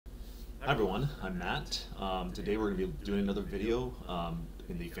Hi everyone, I'm Matt. Today we're going to be doing another video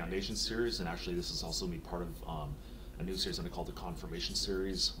in the Foundation series, and actually this is also going to be part of a new series I'm going to call the Confirmation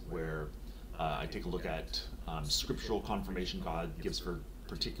series, where I take a look at scriptural confirmation God gives for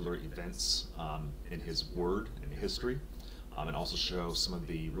particular events in His Word and history, and also show some of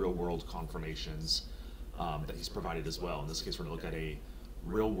the real-world confirmations that He's provided as well. In this case, we're going to look at a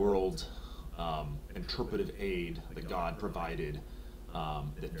real-world interpretive aid that God provided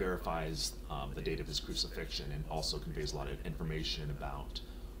that verifies the date of His crucifixion, and also conveys a lot of information about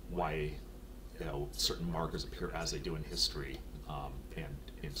why certain markers appear as they do in history and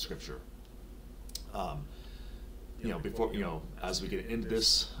in Scripture. Before as we get into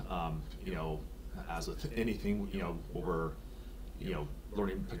this, as with anything, we're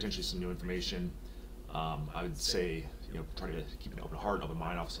learning potentially some new information. I would say try to keep an open heart, open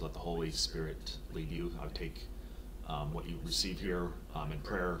mind, also let the Holy Spirit lead you. I would take what you receive here in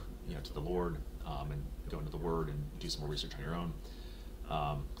prayer, to the Lord, and go into the Word and do some more research on your own.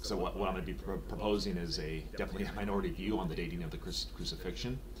 So what I'm going to be proposing is definitely a minority view on the dating of the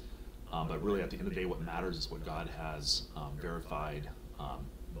crucifixion, but really at the end of the day, what matters is what God has verified,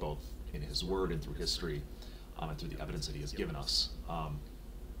 both in His Word and through history, and through the evidence that He has given us.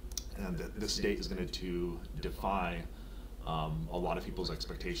 And this date is going to defy a lot of people's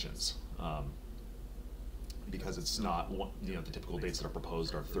expectations. Because it's not the typical dates that are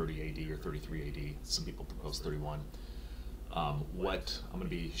proposed are 30 AD or 33 AD. Some people propose 31. What I'm going to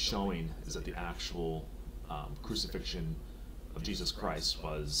be showing is that the actual crucifixion of Jesus Christ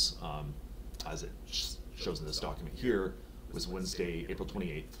was, as it shows in this document here, was Wednesday, April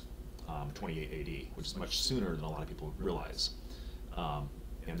 28th, 28 AD, which is much sooner than a lot of people realize.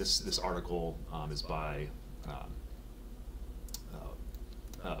 And this article is by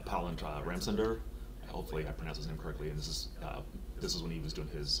Palant Ramsander. Hopefully I pronounced his name correctly, and this is when he was doing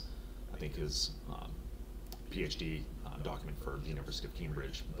his, I think his PhD document for the University of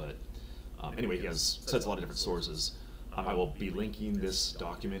Cambridge. But anyway, he cites a lot of different sources. I will be linking this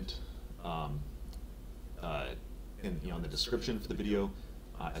document in the description for the video.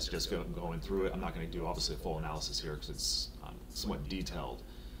 As just going through it, I'm not going to do obviously a full analysis here because it's somewhat detailed.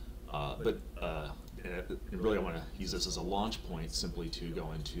 And really, I want to use this as a launch point simply to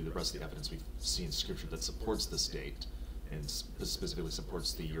go into the rest of the evidence we've seen in Scripture that supports this date, and specifically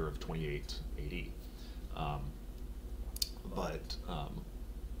supports the year of 28 AD.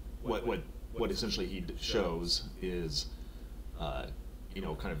 What essentially he shows is, kind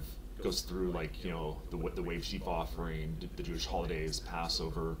of goes through the wave sheaf offering, the Jewish holidays,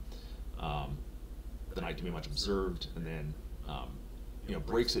 Passover, the night to be much observed, and then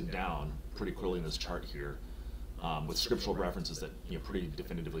breaks it down pretty clearly in this chart here, with scriptural references that pretty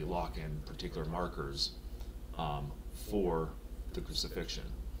definitively lock in particular markers for the crucifixion.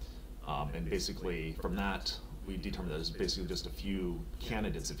 And basically from that we determined that there's basically just a few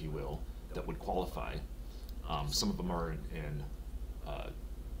candidates, if you will, that would qualify. Some of them are in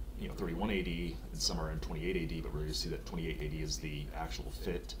 31 AD, and some are in 28 AD, but we're going to see that 28 AD is the actual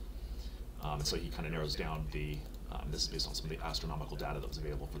fit. And so he kind of narrows down this is based on some of the astronomical data that was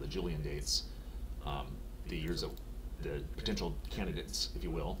available for the Julian dates, the years of the potential candidates, if you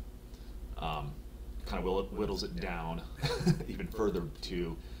will. Kind of whittles it down even further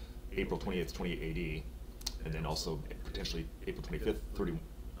to April 28th, 28 AD, and then also potentially April 25th,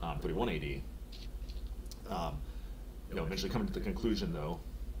 31 AD. Eventually coming to the conclusion, though,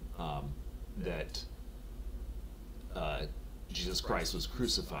 that Jesus Christ was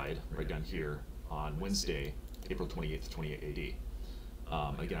crucified right down here on Wednesday, April 28th, 28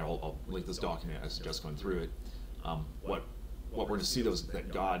 AD. Again, I'll link this document. I suggest going through it. What we're going to see, though, is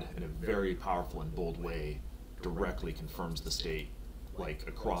that God, in a very powerful and bold way, directly confirms this date,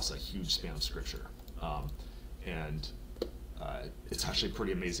 across a huge span of Scripture. And it's actually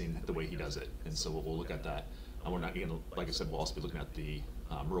pretty amazing the way He does it. And so we'll look at that. We're not, again, like I said, we'll also be looking at the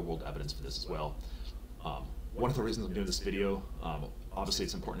real-world evidence for this as well. One of the reasons I'm doing this video, obviously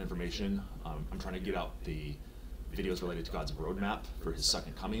it's important information. I'm trying to get out the videos related to God's roadmap for His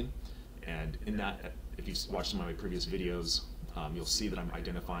second coming. And in that, if you've watched some of my previous videos, you'll see that I'm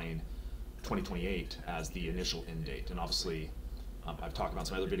identifying 2028 as the initial end date. And obviously, I've talked about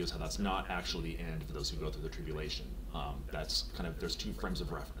some other videos how that's not actually the end for those who go through the tribulation. That's kind of, there's two frames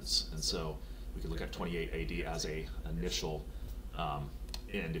of reference. And so we could look at 28 AD as a initial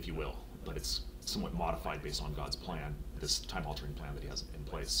end, if you will, but it's somewhat modified based on God's plan, this time-altering plan that He has in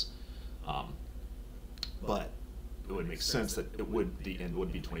place. But it would make sense that the end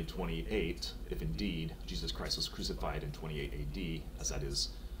would be 2028 if indeed Jesus Christ was crucified in 28 AD, as that is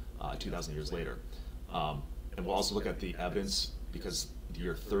 2,000 years later. And we'll also look at the evidence because the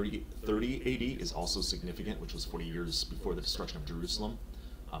year 30 AD is also significant, which was 40 years before the destruction of Jerusalem.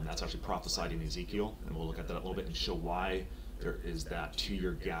 That's actually prophesied in Ezekiel, and we'll look at that a little bit and show why there is that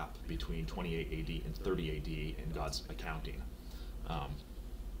 2-year gap between 28 AD and 30 AD in God's accounting.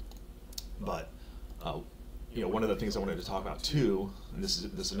 One of the things I wanted to talk about too, and this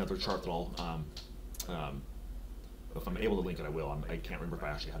is another chart that I'll, if I'm able to link it, I will. I can't remember if I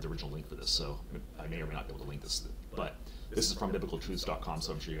actually have the original link for this, so I may or may not be able to link this. But this is from biblicaltruths.com,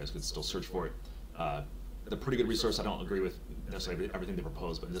 so I'm sure you guys could still search for it. It's a pretty good resource. I don't agree with necessarily everything they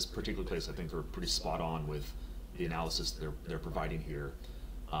propose, but in this particular place, I think they're pretty spot on with the analysis they're providing here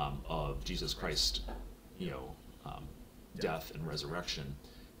of Jesus Christ, death and resurrection.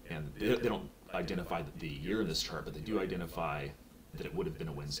 And they don't identify the year in this chart, but they do identify that it would have been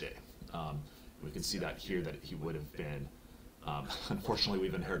a Wednesday. We can see that here, that he would have been. Unfortunately,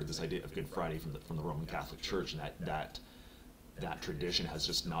 we've inherited this idea of Good Friday from the Roman Catholic Church, and that tradition has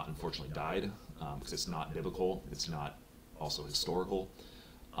just not, unfortunately, died because it's not biblical. It's not also historical.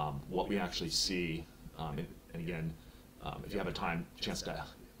 What we actually see, and again, if you have a chance to,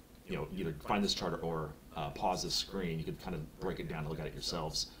 either find this chart or pause this screen, you could kind of break it down and look at it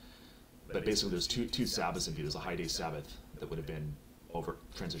yourselves. But basically, there's two Sabbaths in view. There's a high day Sabbath that would have been over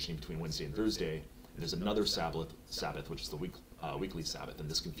transitioning between Wednesday and Thursday. And there's another Sabbath, which is the weekly Sabbath, and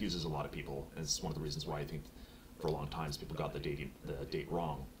this confuses a lot of people. And it's one of the reasons why I think for a long time people got the date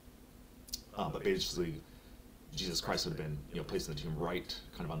wrong. But basically, Jesus Christ would have been placed in the tomb right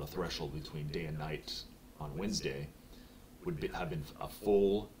kind of on the threshold between day and night on Wednesday. Have been a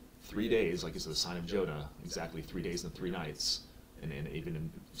full 3 days, like you said, the sign of Jonah, exactly 3 days and 3 nights. And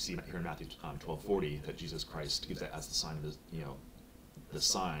even see here in Matthew 12:40 that Jesus Christ gives that as the sign of his, the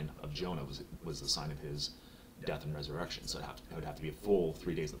sign of Jonah was the sign of his death and resurrection. So it would have to be a full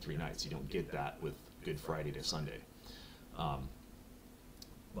 3 days and 3 nights. You don't get that with Good Friday to Sunday.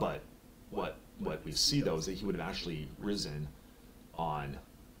 But what we see though is that he would have actually risen on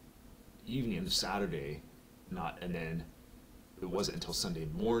evening of Saturday, and then it wasn't until Sunday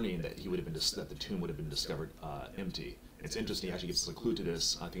morning that he would have been that the tomb would have been discovered empty. It's interesting. He actually gives us a clue to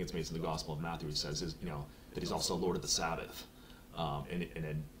this. I think it's made in the Gospel of Matthew. He says, that he's also Lord of the Sabbath, and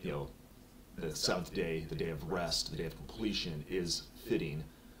then the seventh day, the day of rest, the day of completion, is fitting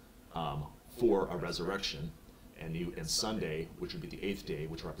for a resurrection, and Sunday, which would be the 8th day,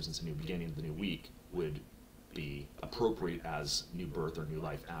 which represents a new beginning of the new week, would be appropriate as new birth or new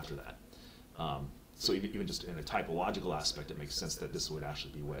life after that. So even just in a typological aspect, it makes sense that this would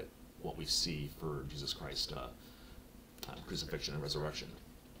actually be what we see for Jesus Christ. Crucifixion and resurrection.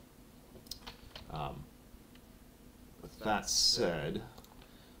 With that said,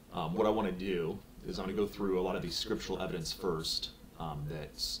 what I want to do is I'm going to go through a lot of the scriptural evidence first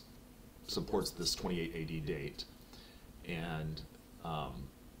that supports this 28 AD date, and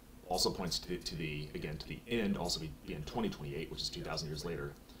also points to the end, also be in 2028, which is 2,000 years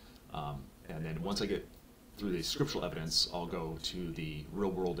later. And then once I get through the scriptural evidence, I'll go to the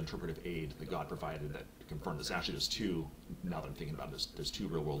real-world interpretive aid that God provided that confirm this. Actually, there's two, now that I'm thinking about it, there's two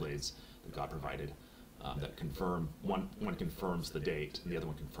real-world aids that God provided that confirm, one confirms the date, and the other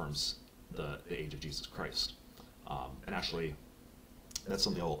one confirms the age of Jesus Christ. And actually, that's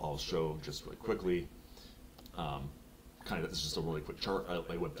something I'll show just really quickly. This is just a really quick chart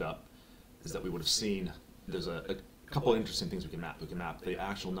I whipped up, is that we would have seen, there's a couple of interesting things we can map. We can map the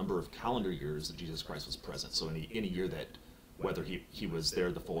actual number of calendar years that Jesus Christ was present. So any year that, whether he was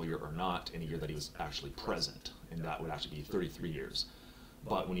there the full year or not, any year that he was actually present, and that would actually be 33 years.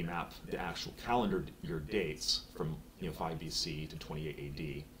 But when you map the actual calendar year dates from 5 BC to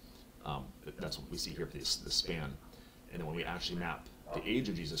 28 AD, that's what we see here for this span. And then when we actually map the age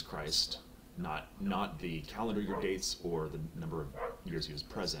of Jesus Christ, not the calendar year dates or the number of years he was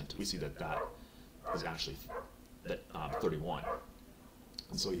present, we see that is actually 31.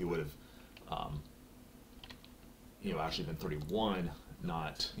 And so he would have actually been 31,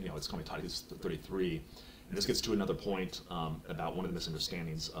 not, it's coming tied, he's 33. And this gets to another point about one of the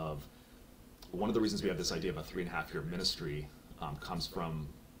misunderstandings of, one of the reasons we have this idea of a 3.5-year ministry comes from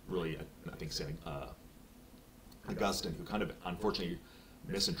really, I think, Augustine, who kind of unfortunately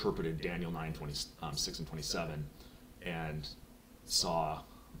misinterpreted Daniel 9:26 and 27, and saw,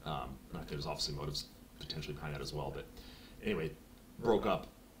 and I think there's obviously motives potentially behind that as well, but anyway, broke up,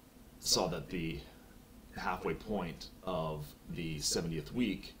 saw that the halfway point of the 70th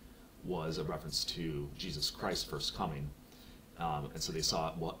week was a reference to Jesus Christ's first coming, and so they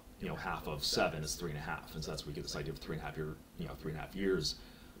saw half of 7 is 3.5, and so that's where we get this idea of 3.5 years.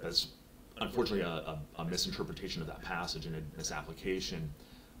 That's unfortunately a misinterpretation of that passage and its application.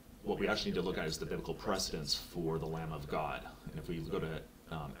 what we actually need to look at is the biblical precedence for the Lamb of God. And if we go to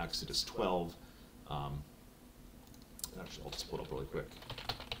Exodus 12, actually I'll just pull it up really quick.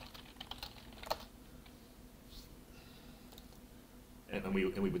 And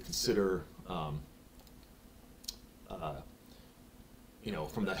we would consider, you know,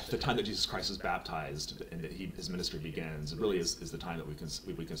 from the time that Jesus Christ is baptized and that his ministry begins, it really is the time that we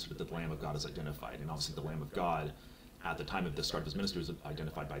would consider that the Lamb of God is identified. And obviously the Lamb of God at the time of the start of his ministry was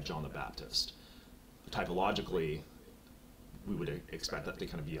identified by John the Baptist. Typologically, we would expect that to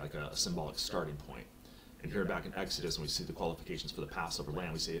kind of be like a symbolic starting point. And here back in Exodus, when we see the qualifications for the Passover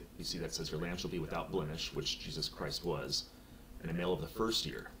lamb, we see that it says, your lamb shall be without blemish, which Jesus Christ was, and a male of the first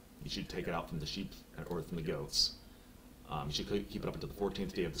year. You should take it out from the sheep or from the goats. You should keep it up until the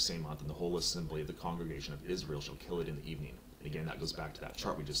 14th day of the same month, and the whole assembly of the congregation of Israel shall kill it in the evening. And again, that goes back to that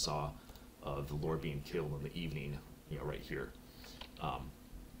chart we just saw of the Lord being killed in the evening, you know, right here.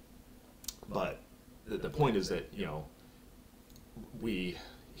 But the point is that, you know,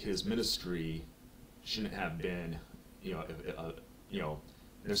 his ministry shouldn't have been, you know,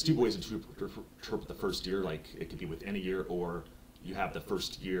 there's two ways to interpret the first year. Like, it could be within a year, or you have the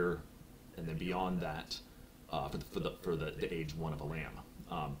first year, and then beyond that, for the age one of a lamb.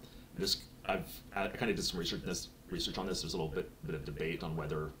 I kind of did some research on this. There's a little bit of debate on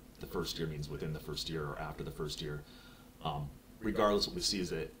whether the first year means within the first year or after the first year. Regardless, what we see is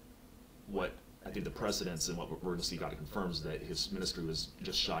that what I think the precedence and what we're going to see God confirms that his ministry was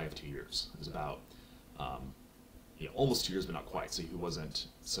just shy of 2 years. It was about you know, almost 2 years, but not quite. So he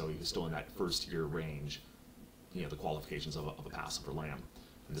was still in that first year range. You know, the qualifications of a Passover lamb.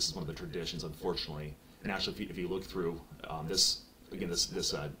 And this is one of the traditions, unfortunately. And actually, if you look through this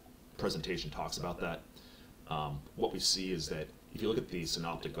presentation talks about that. What we see is that if you look at the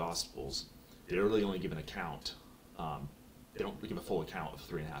Synoptic Gospels, they really only give an account. They don't give a full account of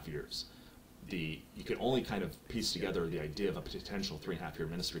 3.5 years. You can only kind of piece together the idea of a potential 3.5 year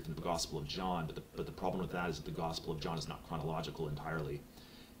ministry from the Gospel of John, but the problem with that is that the Gospel of John is not chronological entirely,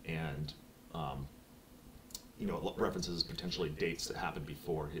 and you know, it references potentially dates that happened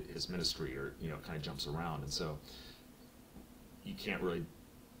before his ministry, or, you know, it kind of jumps around, and so you can't really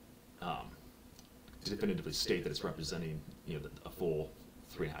definitively state that it's representing, you know, a full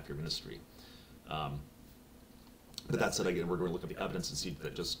 3.5 year ministry. But that said, again, we're going to look at the evidence and see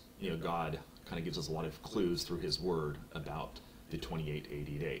that just, you know, God kind of gives us a lot of clues through his word about the 28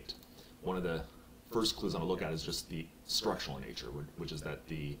 AD date. One of the first clues I'm going to look at is just the structural nature, which is that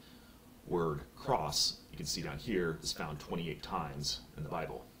the word cross, you can see down here, is found 28 times in the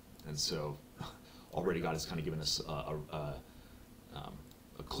Bible. And so already God has kind of given us a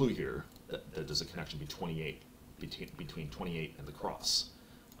clue here that there's a connection between 28 and the cross.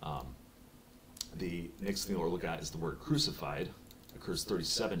 The next thing we'll look at is the word crucified. It occurs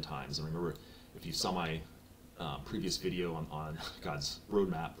 37 times. And remember, if you saw my previous video on God's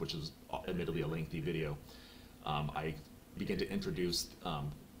roadmap, which is admittedly a lengthy video, I began to introduce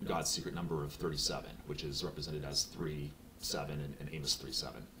God's secret number of 37, which is represented as 3:7 and Amos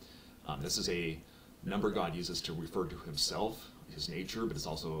 3:7. This is a number God uses to refer to himself, his nature, but it's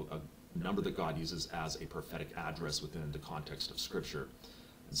also a number that God uses as a prophetic address within the context of Scripture.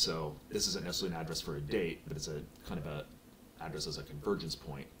 And so this isn't necessarily an address for a date, but it's a kind of a address as a convergence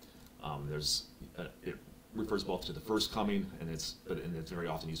point. It refers both to the first coming, and it's very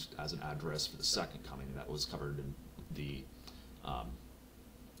often used as an address for the second coming. And that was covered in the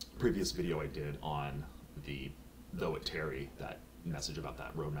previous video I did on the though it tarry, that message about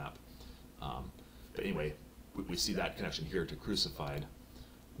that roadmap. But anyway, we see that connection here to crucified.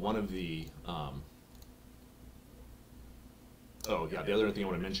 One of the the other thing I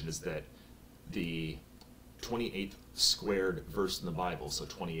want to mention is that the 28th squared verse in the Bible, so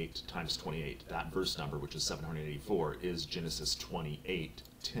 28 times 28, that verse number, which is 784, is Genesis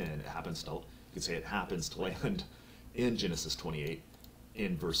 28:10. It happens to, you could say it happens to land in Genesis 28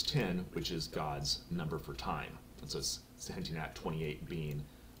 in verse 10, which is God's number for time. And so it's hinting at 28 being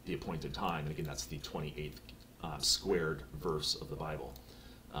the appointed time, and again, that's the 28th squared verse of the Bible.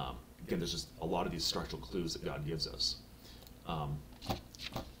 Again, there's just a lot of these structural clues that God gives us.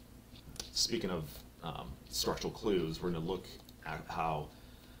 Speaking of structural clues, we're going to look at how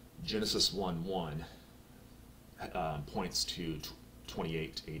Genesis 1:1 points to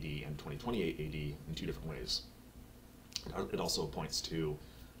 28 AD and 2028 AD in two different ways. It also points to,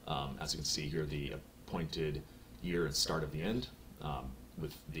 as you can see here, the appointed year and start of the end,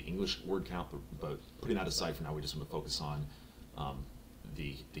 with the English word count, but putting that aside for now, we just want to focus on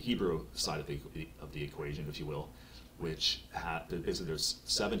the Hebrew side of the equation, if you will, which basically there's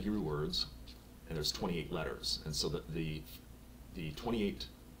 7 Hebrew words and there's 28 letters, and so the 28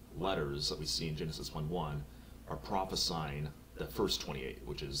 letters that we see in Genesis 1:1 are prophesying the first 28,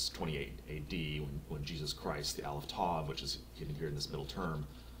 which is 28 AD, when Jesus Christ, the LOFT, which is hidden here in this middle term,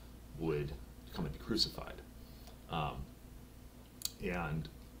 would come and be crucified. And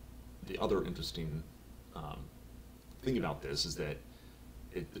the other interesting thing about this is that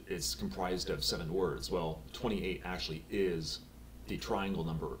it's comprised of 7 words. Well, 28 actually is the triangle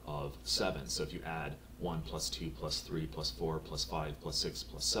number of 7. So if you add 1 plus 2 plus 3 plus 4 plus 5 plus 6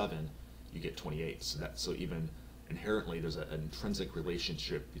 plus 7, you get 28. So even inherently there's an intrinsic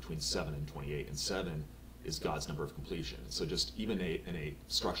relationship between 7 and 28, and 7 is God's number of completion. So just even in a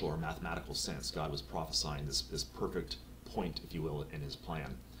structural or mathematical sense, God was prophesying this perfect point, if you will, in his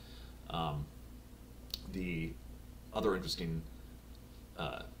plan. The other interesting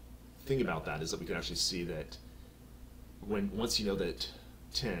thing about that is that we can actually see that once you know that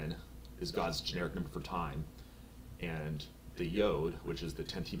 10 is God's generic number for time, and the Yod, which is the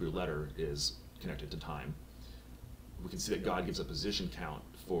 10th Hebrew letter, is connected to time, we can see that God gives a position count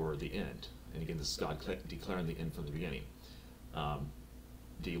for the end. And again, this is God declaring the end from the beginning.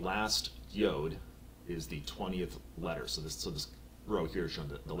 The last Yod is the 20th letter. So this row here is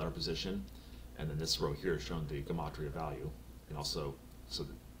showing the letter position, and then this row here is showing the gematria value. And also, so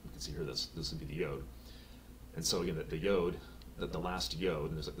that you can see here, this would be the Yod. And so again, the Yod, the last Yod,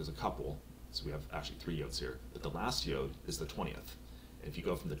 and there's a couple, so we have actually 3 Yods here, but the last Yod is the 20th. And if you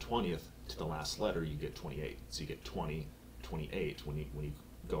go from the 20th to the last letter, you get 28. So you get 20, 28 when you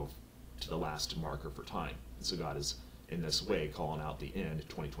go to the last marker for time. And so God is, in this way, calling out the end,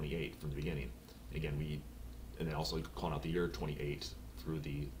 2028, from the beginning. Again, and then also calling out the year 28 through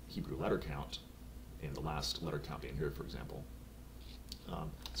the Hebrew letter count, and the last letter count being here, for example.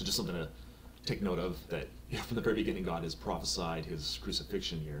 So just something to take note of, that from the very beginning, God has prophesied his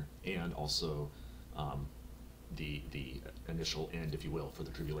crucifixion year, and also the initial end, if you will, for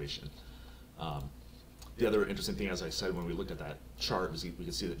the tribulation. The other interesting thing, as I said, when we looked at that chart, is we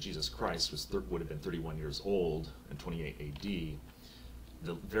could see that Jesus Christ would have been 31 years old in 28 AD.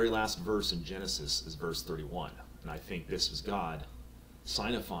 The very last verse in Genesis is verse 31, and I think this is God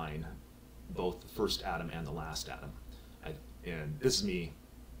signifying both the first Adam and the last Adam. And this is me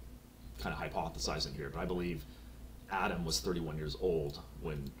kind of hypothesizing here, but I believe Adam was 31 years old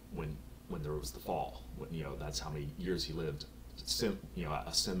when there was the fall. That's how many years he lived,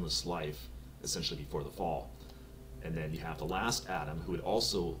 a sinless life, essentially before the fall. And then you have the last Adam, who would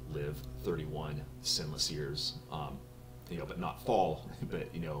also live 31 sinless years, but not fall, but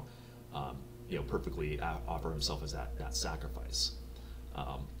perfectly offer himself as that sacrifice.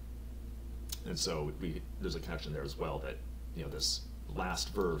 And so there's a connection there as well, that this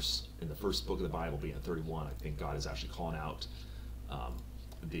last verse in the first book of the Bible being 31, I think God is actually calling out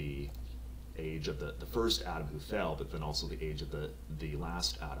the age of the first Adam who fell, but then also the age of the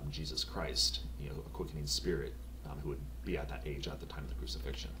last Adam, Jesus Christ, a quickening spirit, who would be at that age at the time of the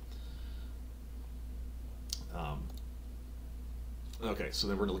crucifixion. Okay, so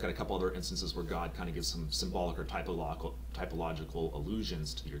then we're going to look at a couple other instances where God kind of gives some symbolic or typological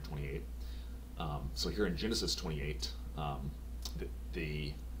allusions to the year 28. So here in Genesis 28,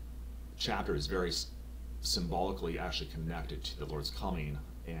 the chapter is very symbolically actually connected to the Lord's coming,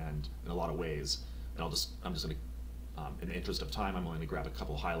 and in a lot of ways. And I'm just going to, in the interest of time, I'm only going to grab a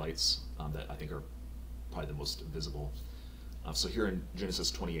couple highlights that I think are probably the most visible. So here in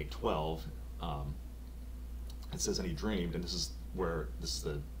Genesis 28:12, it says, "And he dreamed," and this is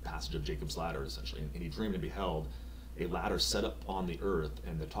the passage of Jacob's ladder, essentially. "And he dreamed, and beheld a ladder set up on the earth,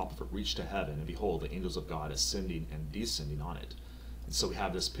 and the top of it reached to heaven, and behold, the angels of God ascending and descending on it." And so we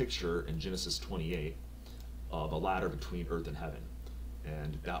have this picture in Genesis 28 of a ladder between earth and heaven.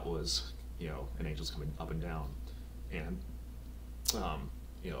 And that was, an angel's coming up and down. And,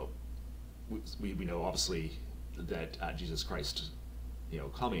 we know obviously that at Jesus Christ,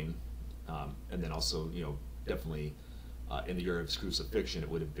 coming, and then also, definitely in the year of his crucifixion, it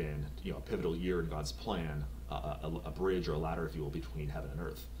would have been, a pivotal year in God's plan, a bridge or a ladder, if you will, between heaven and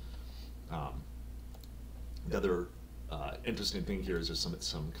earth. The other interesting thing here is there's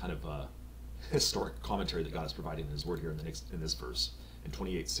some kind of historic commentary that God is providing in his word here in this verse. In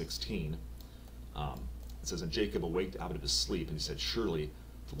 28:16, it says, "And Jacob awaked out of his sleep, and he said, Surely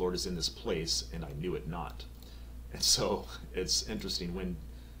the Lord is in this place, and I knew it not." And so it's interesting, when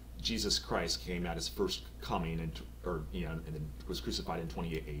Jesus Christ came at his first coming, and then was crucified in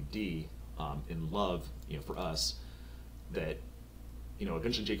 28 AD, in love, for us, that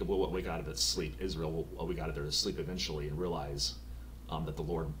eventually Jacob will wake out of his sleep. Israel will wake out of their sleep eventually and realize that the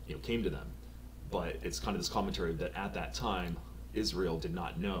Lord came to them. But it's kind of this commentary that at that time Israel did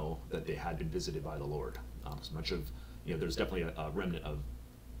not know that they had been visited by the Lord. So much of there's definitely a remnant of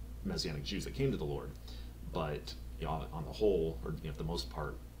Messianic Jews that came to the Lord. But on the whole, or for the most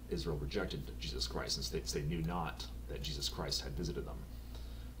part, Israel rejected Jesus Christ, since they knew not that Jesus Christ had visited them.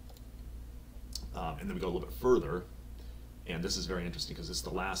 And then we go a little bit further, and this is very interesting because it's the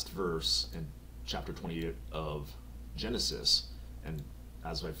last verse in chapter 28 of Genesis, and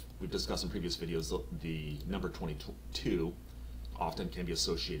as we've discussed in previous videos, the number 22 often can be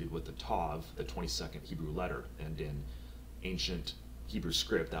associated with the Tav, the 22nd Hebrew letter, and in ancient Hebrew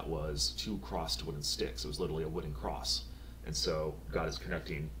script that was 2 crossed wooden sticks. It was literally a wooden cross. And so God is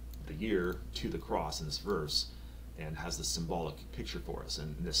connecting the year to the cross in this verse and has this symbolic picture for us.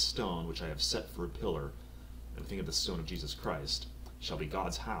 And this stone, which I have set for a pillar, and think of the stone of Jesus Christ, shall be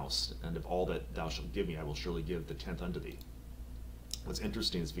God's house, and of all that thou shalt give me, I will surely give the 10th unto thee. What's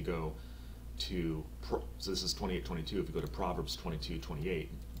interesting is if you go to, so this is 28:22, if you go to Proverbs 22:28,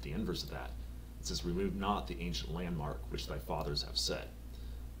 the inverse of that, it says, remove not the ancient landmark which thy fathers have set.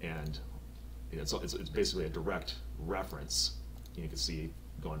 And it's basically a direct reference. You can see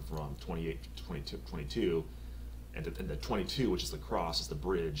going from 28 to 22, and the 22, which is the cross, is the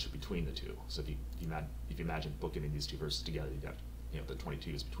bridge between the two. So if you imagine bookending these two verses together, you got the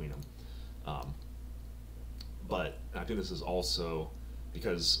 22s between them. But I think this is also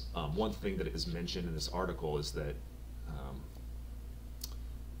because one thing that is mentioned in this article is that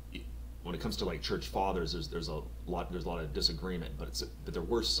when it comes to like church fathers, there's a lot of disagreement, but there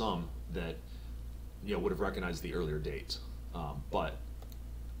were some that would have recognized the earlier date, but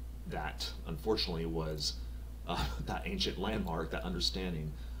that unfortunately was that ancient landmark, that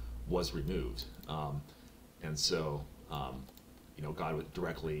understanding was removed, and so God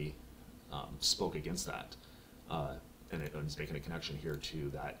directly spoke against that, and it's making a connection here to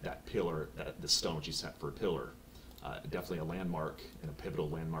that pillar, the stone which he set for a pillar. Definitely a landmark and a pivotal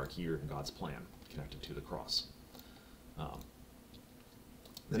landmark here in God's plan, connected to the cross.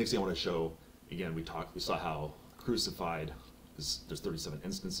 The next thing I want to show, again, we saw how crucified there's 37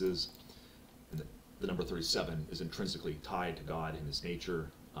 instances, and the number 37 is intrinsically tied to God and His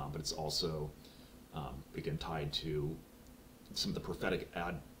nature, but it's also again tied to some of the prophetic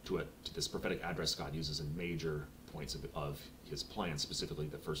to this prophetic address God uses in major points of His plan, specifically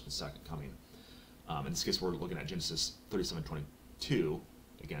the first and second coming. In this case, we're looking at Genesis 37:22,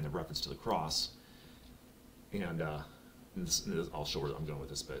 again, in reference to the cross. And I'll show where I'm going with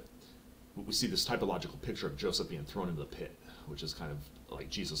this, but we see this typological picture of Joseph being thrown into the pit, which is kind of like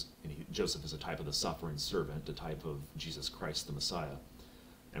Jesus. Joseph is a type of the suffering servant, a type of Jesus Christ, the Messiah.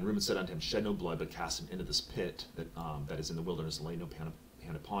 And Reuben said unto him, shed no blood, but cast him into this pit that is in the wilderness, and lay no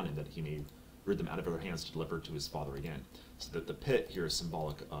hand upon him, that he may rid them out of their hands to deliver to his father again. So that the pit here is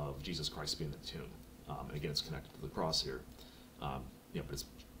symbolic of Jesus Christ being in the tomb. And again, it's connected to the cross here. But it's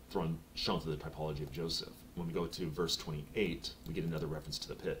shown through the typology of Joseph. When we go to verse 28, we get another reference to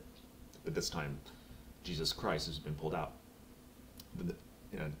the pit. But this time, Jesus Christ has been pulled out,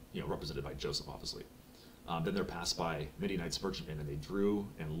 and represented by Joseph, obviously. Then there passed by Midianites merchantmen, and they drew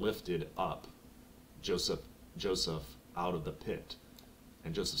and lifted up Joseph out of the pit.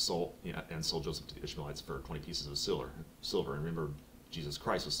 And Joseph sold Joseph to the Ishmaelites for 20 pieces of silver. And remember, Jesus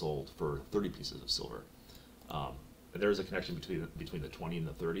Christ was sold for 30 pieces of silver. And there is a connection between the 20 and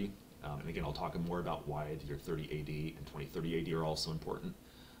the 30. And again, I'll talk more about why the year 30 AD and 2030 AD are also important.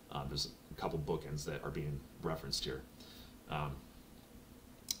 There's a couple bookends that are being referenced here.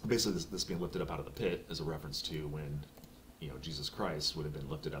 Basically, this being lifted up out of the pit is a reference to when Jesus Christ would have been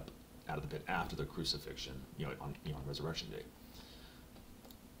lifted up out of the pit after the crucifixion, on Resurrection Day.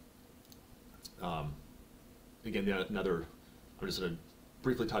 Again, I'm just going to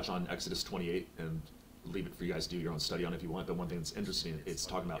briefly touch on Exodus 28 and leave it for you guys to do your own study on if you want. But one thing that's interesting, it's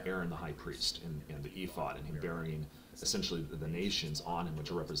talking about Aaron the high priest and the ephod, and him bearing essentially the nations on him,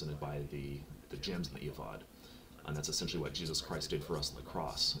 which are represented by the gems in the ephod. And that's essentially what Jesus Christ did for us on the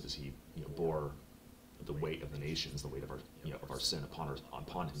cross, is he bore the weight of the nations, the weight of our sin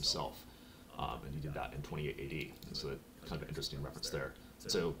upon himself. And he did that in 28 AD. And so that kind of an interesting reference there.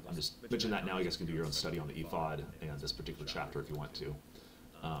 So I'm just mentioning that now. You guys can do your own study on the ephod and this particular chapter if you want to.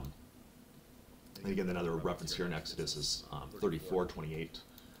 And again, another reference here in Exodus is 34:28,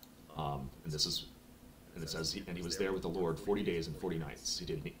 and it says, and he was there with the Lord 40 days and 40 nights. He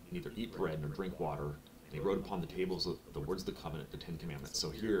did neither eat bread nor drink water, and he wrote upon the tables the words of the covenant, the 10 Commandments. So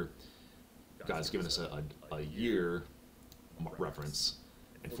here, God's given us a year reference,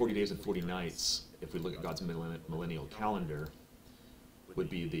 and 40 days and 40 nights, if we look at God's millennial calendar, would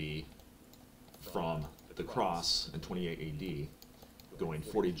be from the cross in 28 AD, going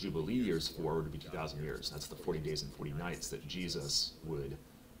 40 Jubilee years forward would be 2,000 years. That's the 40 days and 40 nights that Jesus would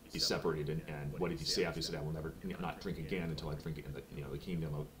be separated. And what did he say after he said, I will never not drink again until I drink it in the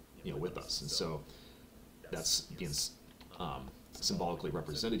kingdom with us. And so that's being symbolically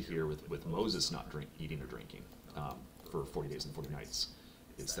represented here with Moses not eating or drinking for 40 days and 40 nights.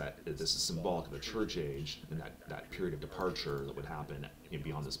 It's that this is symbolic of the church age and that period of departure that would happen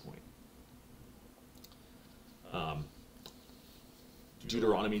beyond this point.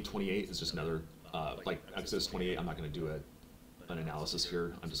 Deuteronomy 28 is just another, like Exodus 28, I'm not going to do an analysis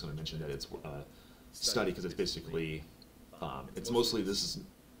here. I'm just going to mention that it's a study because it's basically, it's mostly, this is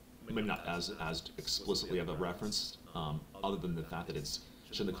maybe not as explicitly of a reference, other than the fact that it's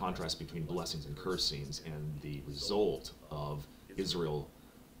showing the contrast between blessings and cursings and the result of Israel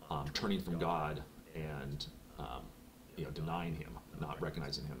turning from God and denying him, not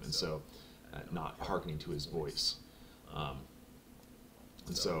recognizing him, and so not hearkening to his voice.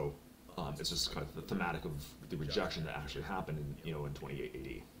 And so it's just kind of the thematic of the rejection that actually happened in 28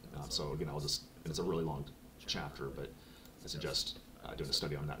 AD. So again, and it's a really long chapter, but I suggest doing a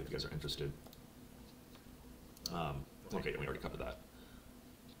study on that if you guys are interested. Okay, we already covered that.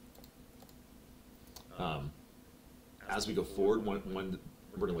 As we go forward, we're going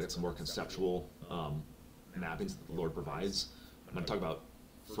to look at some more conceptual mappings that the Lord provides. I'm going to talk about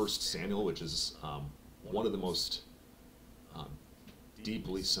 1 Samuel, which is one of the most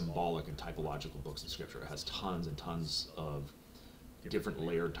deeply symbolic and typological books of Scripture. It has tons and tons of different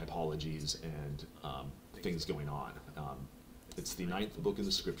layered typologies and things going on. It's the 9th book in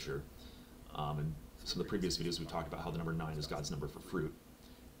the Scripture. And some of the previous videos we talked about how the number 9 is God's number for fruit.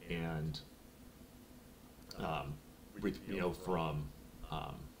 And from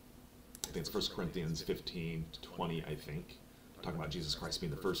I think it's 1 Corinthians 15 to 20, I think, talking about Jesus Christ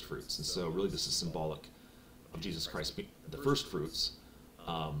being the first fruits. And so really this is symbolic of Jesus Christ being the first fruits,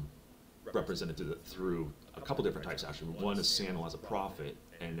 represented through a couple different types, actually. One is Samuel as a prophet,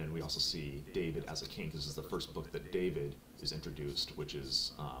 and then we also see David as a king. This is the first book that David is introduced, which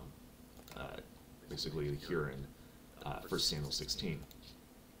is basically here in 1 Samuel 16.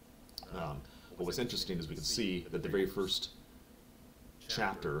 But what's interesting is we can see that the very first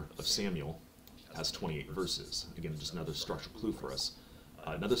chapter of Samuel has 28 verses. Again, just another structural clue for us.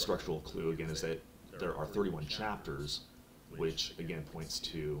 Another structural clue, again, is that there are 31 chapters, which again points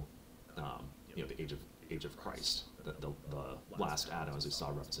to the age of Christ, the last Adam, as we saw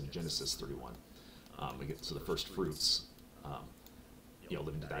referenced in Genesis 31. So the first fruits,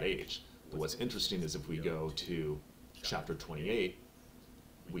 living to that age. But what's interesting is if we go to chapter 28,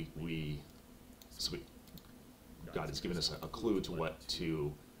 God has given us a clue to what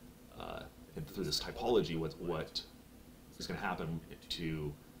to, and through this typology, what is going to happen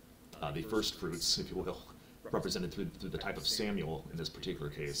to the first fruits, if you will, represented through the type of Samuel in this particular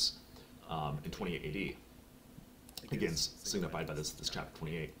case, in 28 AD. Again, signified by this chapter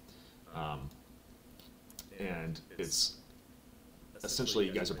 28. And it's essentially,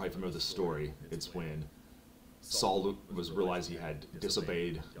 you guys are probably familiar with this story. It's when Saul realized he had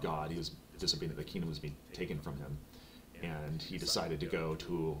disobeyed God. He was disobeying that the kingdom was being taken from him, and he decided to go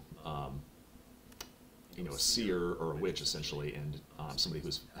to a seer or a witch, essentially, and somebody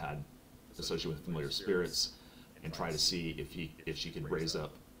who's had associated with familiar spirits, and try to see if she could raise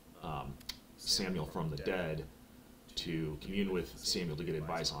up Samuel from the dead to commune with Samuel to get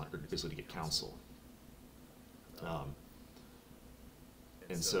advice on, or basically to get counsel.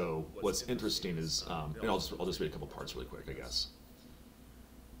 And so what's interesting is, and I'll just read a couple parts really quick, I guess.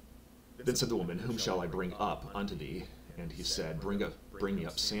 Then said the woman, "Whom shall I bring up unto thee?" And he said, Bring me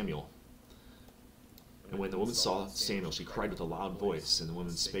up Samuel. And when the woman saw Samuel, she cried with a loud voice. And the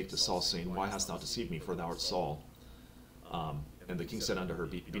woman spake to Saul, saying, Why hast thou deceived me? For thou art Saul. And the king said unto her,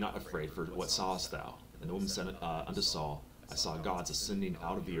 Be not afraid, for what sawest thou? And the woman said unto Saul, I saw gods ascending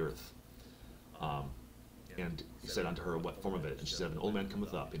out of the earth. And he said unto her, What form of it? And she said, An old man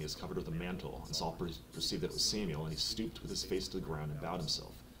cometh up, and he is covered with a mantle. And Saul perceived that it was Samuel, and he stooped with his face to the ground and bowed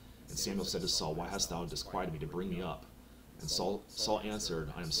himself. And Samuel said to Saul, Why hast thou disquieted me to bring me up? And Saul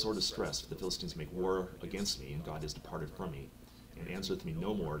answered, I am sore distressed, for the Philistines make war against me, and God is departed from me, and answereth me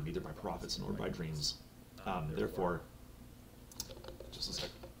no more, neither by prophets nor by dreams. Therefore, just a second.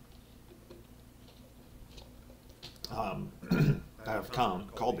 I have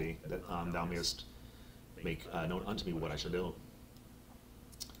called thee, that thou mayest make known unto me what I shall do.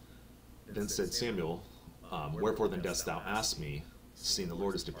 Then said Samuel, Wherefore then dost thou ask me, seeing the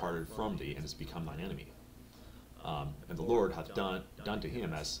Lord is departed from thee, and is become thine enemy? And the Lord hath done to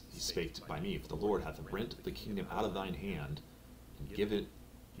him as he spake by me. For the Lord hath rent the kingdom out of thine hand, and give it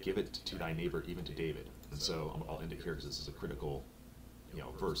to thy neighbor, even to David. And so I'll end it here because this is a critical,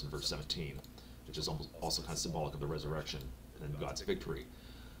 verse in verse 17, which is also kind of symbolic of the resurrection and God's victory.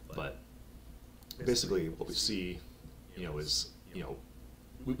 But basically, what we see, is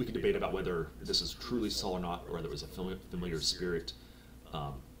we could debate about whether this is truly Saul or not, or whether it was a familiar spirit,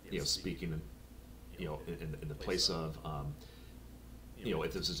 speaking, in the place of,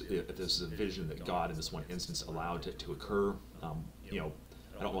 if this is a vision that God in this one instance allowed it to occur.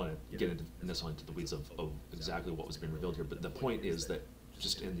 I don't want to get into necessarily into the weeds of exactly what was being revealed here, but the point is that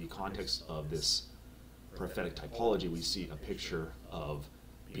just in the context of this prophetic typology, we see a picture of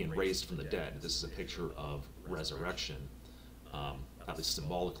being raised from the dead. This is a picture of resurrection, at least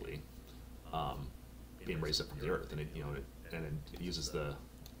symbolically, being raised up from the earth, and it uses the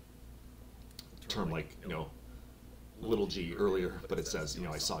term like little g earlier, but it says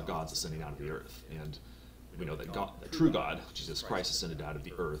I saw gods ascending out of the earth, and we know that God, the true God, Jesus Christ, ascended out of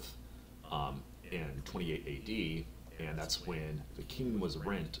the earth in 28 AD, and that's when the kingdom was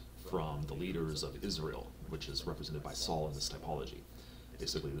rent from the leaders of Israel, which is represented by Saul in this typology.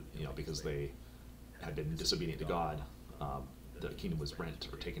 Basically, because they had been disobedient to God, the kingdom was rent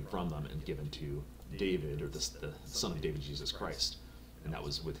or taken from them and given to David, or the son of David, Jesus Christ, and that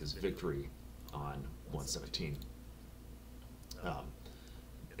was with his victory on 117.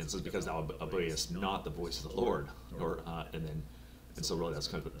 And so because thou obeyest not the voice of the Lord, and so really that's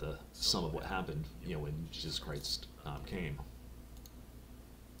kind of the sum of what happened, when Jesus Christ came.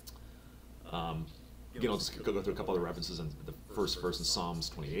 Again, I'll just go through a couple other references. In the first verse in Psalms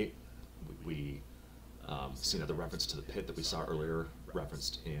 28, we see another reference to the pit that we saw earlier,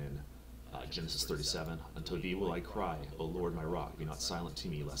 referenced in Genesis 37. Unto thee will I cry, O Lord my rock, be not silent to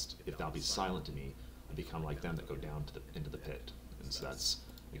me, lest if thou be silent to me, I become like them that go down into the pit. And so that's,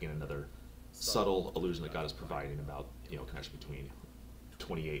 again, another subtle allusion that God is providing about, connection between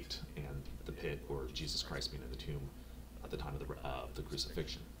 28 and the pit, or Jesus Christ being in the tomb at the time of the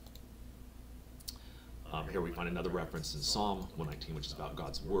crucifixion. Here we find another reference in Psalm 119, which is about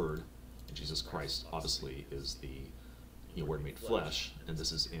God's word. And Jesus Christ, obviously, is the word made flesh, and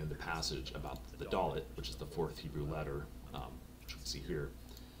this is in the passage about the Dalet, which is the fourth Hebrew letter, which you can see here.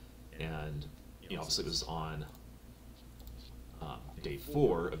 And obviously, this is on day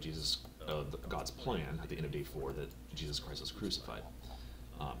 4 of God's plan, at the end of day 4, that Jesus Christ was crucified.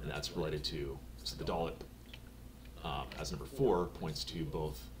 And that's related to, so the Dalet, as number 4, points to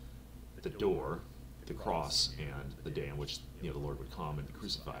both the door, the cross, and the day in which the Lord would come and be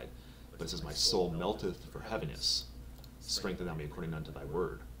crucified. But it says, my soul melteth for heaviness, strengthen thou me according unto thy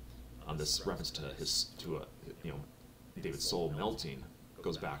word. This reference to David's soul melting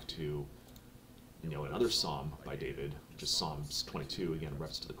goes back to another psalm by David, which is Psalms 22, again,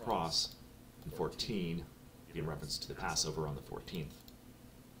 reference to the cross, and 14, again, reference to the Passover on the 14th.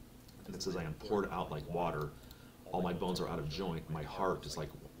 And it says, I am poured out like water, all my bones are out of joint, my heart is like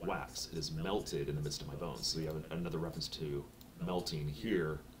wax, it is melted in the midst of my bones. So you have another reference to melting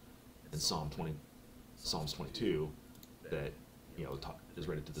here in Psalms 22, that is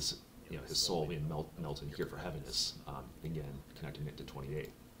related to this, his soul being melted here for heaviness, again, connecting it to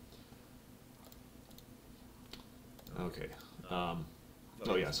 28. Okay. So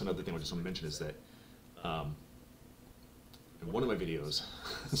another thing I just want to mention is that in one of my videos,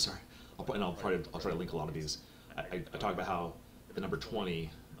 sorry, I'll try to link a lot of these. I talk about how the number 20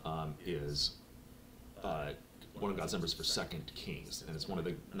 is one of God's numbers for Second Kings, and it's one of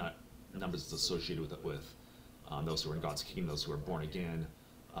the numbers that's associated with those who are in God's kingdom, those who are born again.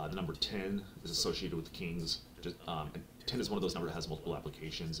 The number 10 is associated with kings. And 10 is one of those numbers that has multiple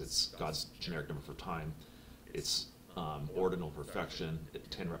applications. It's God's generic number for time. It's ordinal perfection.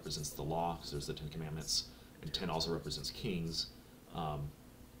 10 represents the law, because there's the 10 Commandments, and 10 also represents kings. One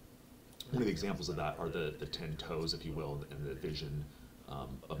of the examples of that are the 10 toes, if you will, in the vision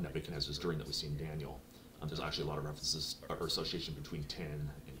of Nebuchadnezzar's dream that we see in Daniel. There's actually a lot of references or association between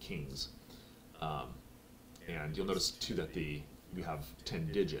 10 and kings. And you'll notice too that we have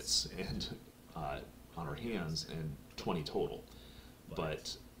 10 digits and on our hands and 20 total.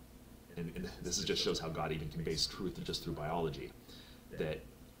 But and this just shows how God even conveys truth just through biology. That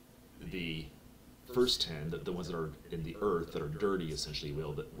the first 10, the ones that are in the earth, that are dirty, essentially,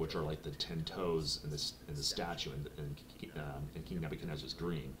 which are like the 10 toes in the statue in King Nebuchadnezzar's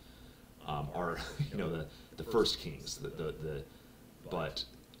dream, are the first kings. But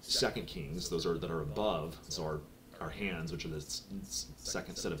second kings, those that are above, so our hands, which are the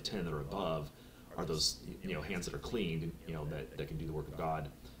second set of 10 that are above, are those hands that are cleaned, that can do the work of God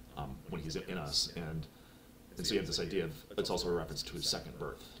when He's in us. And so you have this idea of, it's also a reference to His second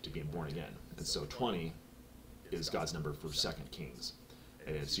birth, to being born again. And so 20 is God's number for second kings.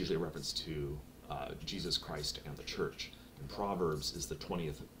 And it's usually a reference to Jesus Christ and the church. And Proverbs is the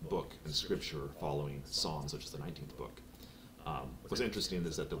 20th book in Scripture following Psalms, which is the 19th book. What's interesting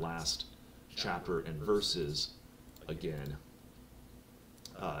is that the last chapter and verses, again,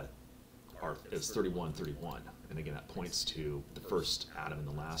 is 31:31, and again that points to the first Adam and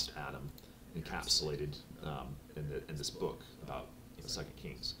the last Adam encapsulated in this book about 2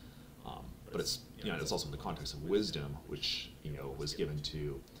 Kings. But it's it's also in the context of wisdom, which was given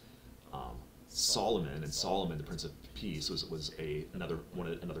to Solomon, and Solomon, the Prince of Peace, was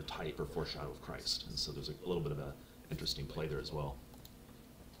another type or foreshadow of Christ, and so there's a little bit of a interesting play there as well.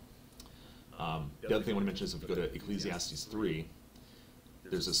 The other thing I want to mention is if we go to Ecclesiastes 3,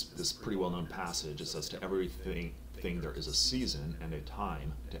 there's this pretty well-known passage. It says, "To everything there is a season and a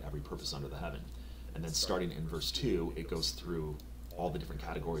time to every purpose under the heaven." And then starting in verse 2, it goes through all the different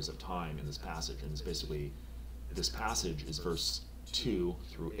categories of time in this passage. And it's basically, this passage is verse 2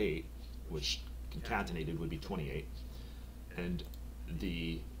 through 8, which concatenated would be 28. And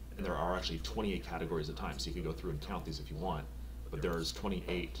there are actually 28 categories of time. So you can go through and count these if you want. But there's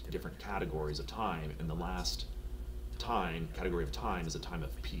 28 different categories of time, and the last category of time is a time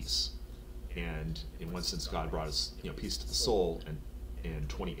of peace. And in one sense, God brought us peace to the soul in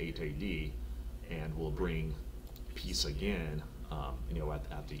 28 AD, and will bring peace again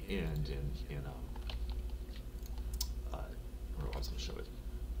at the end in I was going to show it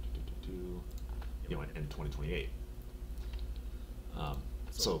in 2028.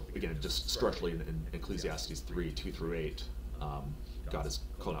 So again, just structurally in Ecclesiastes 3, 2 through 8, God is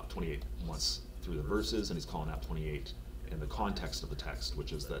calling out 28 once through the verses, and he's calling out 28 in the context of the text,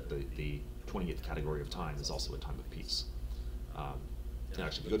 which is that the 28th category of time is also a time of peace. And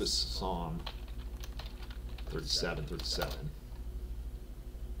actually, if you go to Psalm 37, you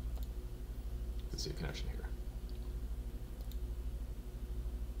can see a connection here.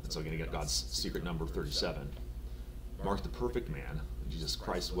 And so again, you get God's secret number 37. "Mark the perfect man," Jesus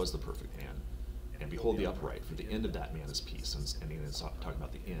Christ was the perfect man, "and behold the upright, for the end of that man is peace." And again, it's talking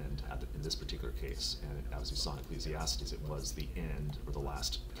about the end in this particular case. And as we saw in Ecclesiastes, it was the end, or the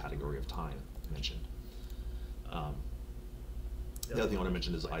last category of time mentioned. The other thing I want to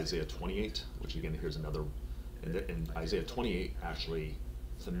mention is Isaiah 28, which again, here's another, and Isaiah 28 actually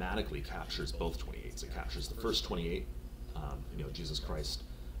thematically captures both 28s. It captures the first 28, Jesus Christ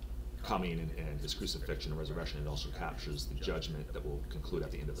coming and his crucifixion and resurrection. It also captures the judgment that will conclude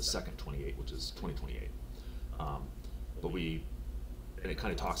at the end of the second 28, which is 2028. And it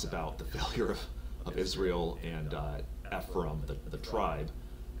kind of talks about the failure of Israel and Ephraim, the tribe.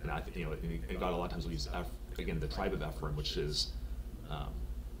 And and God a lot of times will use the tribe of Ephraim, which is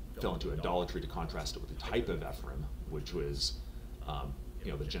fell into idolatry, to contrast it with the type of Ephraim, which was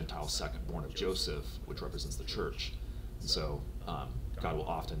the Gentile second born of Joseph, which represents the church. And so God will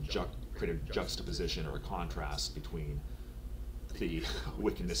often create a juxtaposition or a contrast between the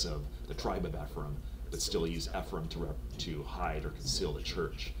wickedness of the tribe of Ephraim, but still use Ephraim to hide or conceal the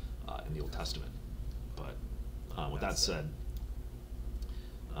church in the Old Testament. But with that said,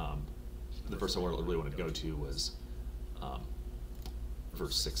 the verse I really wanted to go to was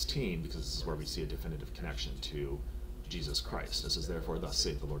verse 16, because this is where we see a definitive connection to Jesus Christ. It says, "Therefore thus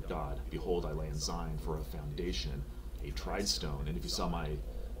saith the Lord God, behold, I lay in Zion for a foundation, a tried stone." And if you saw my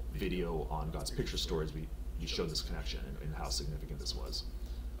video on God's picture stories, we showed this connection and how significant this was.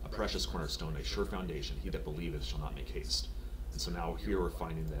 "A precious cornerstone, a sure foundation, he that believeth shall not make haste." And so now here we're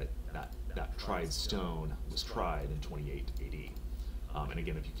finding that tried stone was tried in 28 AD. And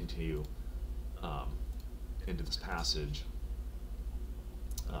again, if you continue into this passage,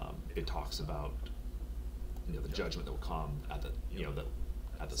 it talks about the judgment that will come at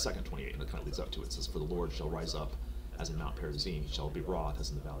the second 28, and it kind of leads up to it. It says, "For the Lord shall rise up as in Mount Perazim, he shall be wroth as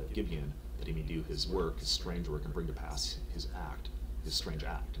in the valley of Gibeon, that he may do his work, his strange work, and bring to pass his strange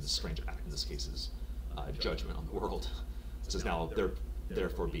act." And the strange act in this case is judgment on the world. It says, "Now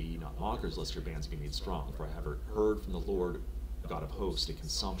therefore be ye not mockers, lest your bands be made strong. For I have heard from the Lord God of hosts a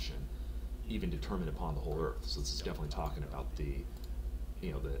consumption, even determined upon the whole earth." So this is definitely talking about the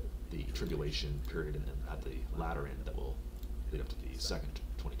tribulation period and at the latter end that will lead up to the second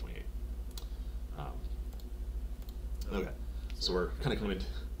 2028. Okay, so we're kind of coming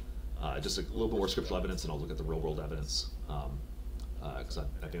just a little bit more scriptural evidence, and I'll look at the real world evidence, because I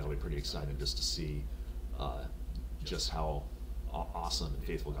think that'll be pretty exciting just to see just how awesome and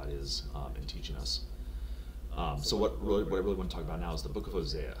faithful God is in teaching us. So what I really want to talk about now is the book of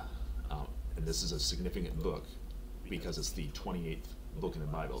Hosea. And this is a significant book because it's the 28th book in the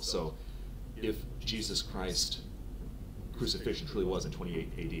Bible. So if Jesus Christ crucifixion truly was in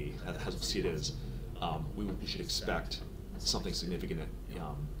 28 AD, as we see it is, we should expect something significant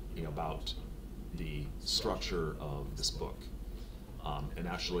about the structure of this book. And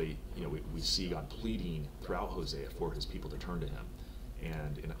actually, we see God pleading throughout Hosea for his people to turn to him.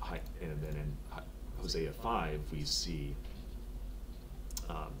 And then in Hosea 5, we see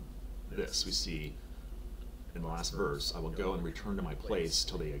this. We see in the last verse, I will go and return to my place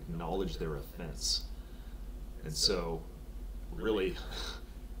till they acknowledge their offense. And so, really,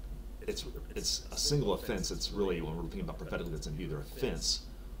 it's a single offense. It's really, when we're thinking about prophetically, that's in view. Their offense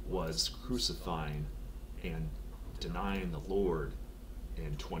was crucifying and denying the Lord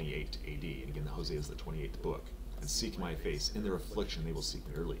in 28 AD. And again, Hosea is the 28th book. And seek my face. In their affliction they will seek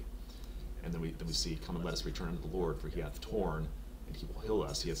me early. And then we see, come and let us return unto the Lord, for he hath torn, and he will heal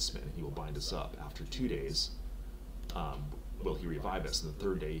us. He hath smitten, and he will bind us up. After 2 days will he revive us. And the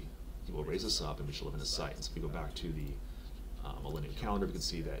third day he will raise us up, and we shall live in his sight. And so if we go back to the millennial calendar, we can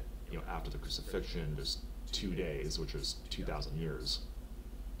see that after the crucifixion, there's 2 days, which is 2,000 years,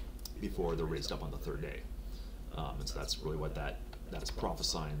 before they're raised up on the third day. And so that's really what that's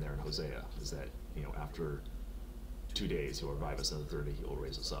prophesying there in Hosea, is that after 2 days he'll revive us, and the third day he will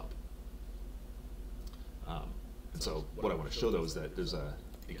raise us up. And so what I want to show, though, is that there's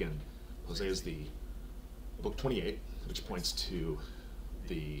again, Hosea is the book 28, which points to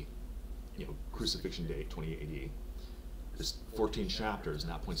the crucifixion date, 28 AD. There's 14 chapters,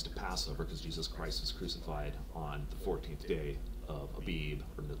 and that points to Passover, because Jesus Christ was crucified on the 14th day of Abib,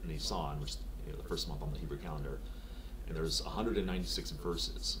 or Nisan, which is the first month on the Hebrew calendar. And there's 196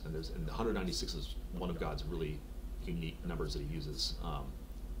 verses, and the 196 is one of God's really unique numbers that he uses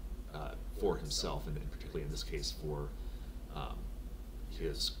for himself, and particularly in this case for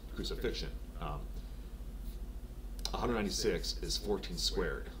his crucifixion. 196 is 14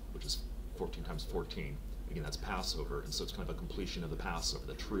 squared, which is 14 times 14. Again, that's Passover, and so it's kind of a completion of the Passover,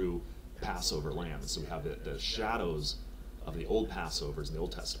 the true Passover lamb. And so we have the shadows of the old Passovers in the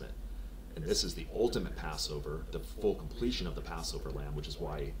Old Testament, and this is the ultimate Passover, the full completion of the Passover lamb, which is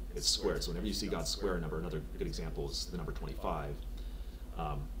why it's squared. So whenever you see God's square number, another good example is the number 25.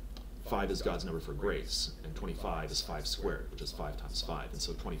 5 is God's number for grace, and 25 is 5 squared, which is 5 times 5. And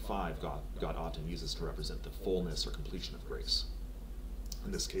so 25, God often uses to represent the fullness or completion of grace.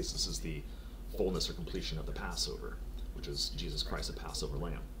 In this case, this is the fullness or completion of the Passover, which is Jesus Christ, the Passover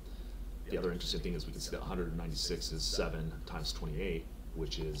lamb. The other interesting thing is we can see that 196 is 7 times 28,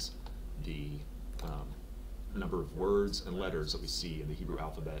 which is the number of words and letters that we see in the Hebrew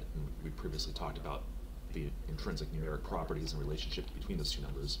alphabet. And we previously talked about the intrinsic numeric properties and relationship between those two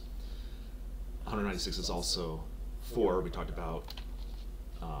numbers. 196 is also 4. We talked about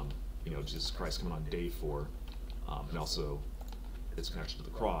Jesus Christ coming on day 4, and also its connection to the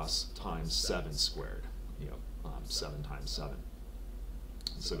cross, times 7 squared. 7 times 7.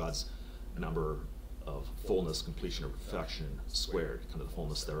 And so God's number of fullness, completion, or perfection squared, kind of the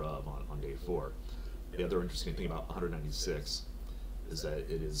fullness thereof on day 4. The other interesting thing about 196 is that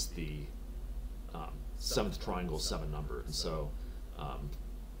it is the 7th triangle 7 number. And so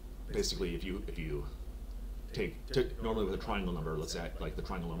basically, if you take normally with a triangle number, let's say like the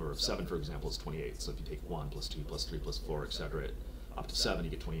triangle number of 7, for example, is 28. So if you take 1 plus 2 plus 3 plus 4, etc., up to 7,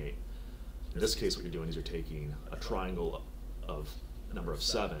 you get 28. In this case, what you're doing is you're taking a triangle of a number of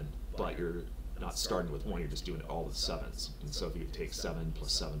 7, but you're not starting with 1, you're just doing it all with 7s. And so if you take 7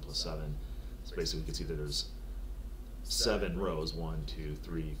 plus 7 plus 7, so basically you can see that there's 7 rows, 1, 2,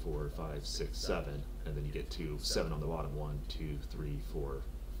 3, 4, 5, 6, 7, and then you get to 7 on the bottom, 1, 2, 3, 4,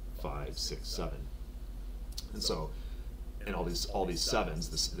 5, 6, 7. And so, and all these 7s,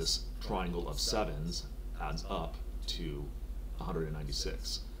 this triangle of 7s adds up to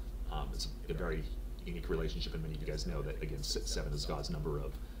 196. It's a very unique relationship, and many of you guys know that, again, 7 is God's number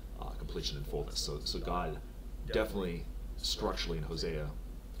of completion and fullness. So God definitely structurally in Hosea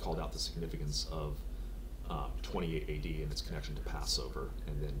called out the significance of 28 AD and its connection to Passover,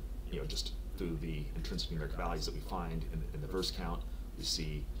 and then just through the intrinsic numeric values that we find in the verse count, we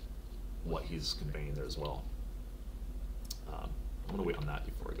see what he's conveying there as well. I'm going to wait on that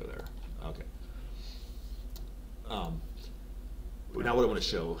before I go there. Okay. But now what I want to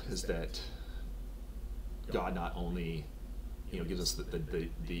show is that God not only gives us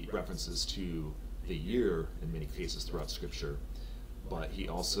the references to the year in many cases throughout Scripture, but he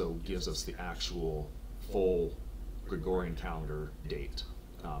also gives us the actual full Gregorian calendar date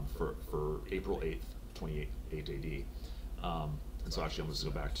for April 8th, 28 AD. And so actually I'm just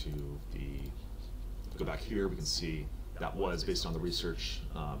going to go back to go back here. We can see that was based on the research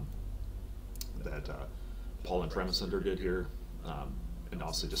that Paul and Premisander did here, and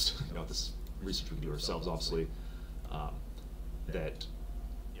also just this research we can do ourselves, obviously, that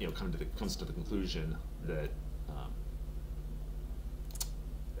comes to the conclusion that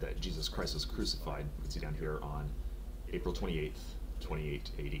that Jesus Christ was crucified. We can see down here on April 28th,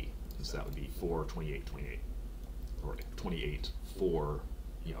 28 AD. And so that would be 4/28/28, or 28 for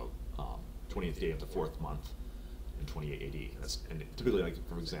 20th day of the 4th month, in 28 AD. And typically, like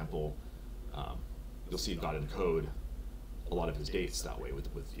for example, you'll see God encode a lot of his dates that way,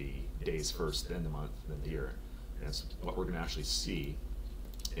 with the days first, then the month, then the year. And that's what we're going to actually see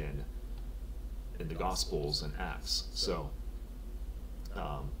in the Gospels and Acts. So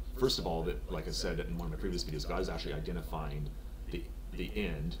first of all, that, like I said in one of my previous videos, God is actually identifying the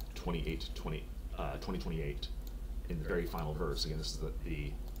end 2028 in the very final verse. Again, this is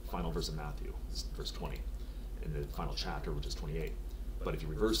the final verse of Matthew. This is verse 20 in the final chapter, which is 28. But if you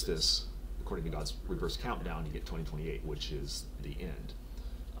reverse this, according to God's reverse countdown, you get 2028, which is the end.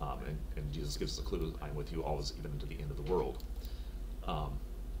 And Jesus gives us a clue: "I am with you always, even to the end of the world."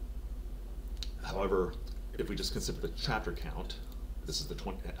 However, if we just consider the chapter count, this is it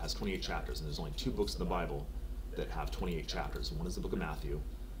has 28 chapters, and there's only 2 books in the Bible that have 28 chapters. One is the book of Matthew,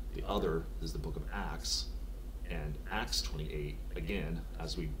 the other is the book of Acts, and Acts 28, again,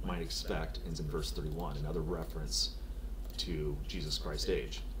 as we might expect, ends in verse 31, another reference to Jesus Christ's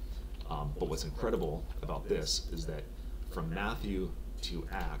age. But what's incredible about this is that from Matthew to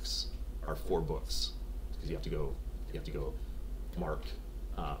Acts are 4 books, because you have to go Mark,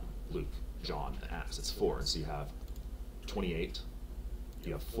 Luke, John, and Acts. It's 4, and so you have 28.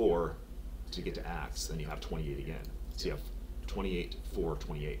 You have 4 to get to Acts, then you have 28 again. So you have 28, 4,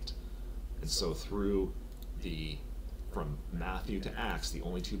 28. And so from Matthew to Acts, the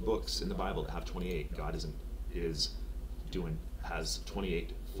only 2 books in the Bible that have 28, God has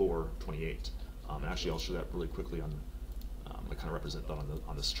 28, 4, 28. Actually, I'll show that really quickly I kind of represent that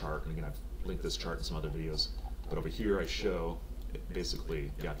on this chart. And again, I've linked this chart in some other videos. But over here, I show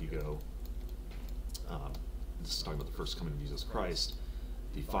basically, if you go, this is talking about the first coming of Jesus Christ,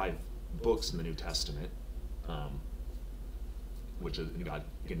 the 5 books in the New Testament, which is,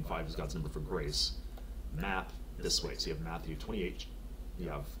 again, 5 is God's number for grace, map this way. So you have Matthew 28, you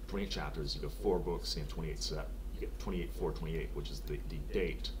have 28 chapters, you go 4 books, and you have 28, so that you get 28, 4, 28, which is the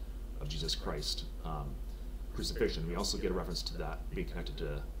date of Jesus Christ crucifixion. We also get a reference to that being connected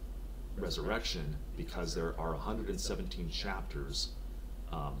to resurrection, because there are 117 chapters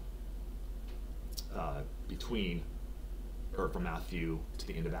from Matthew to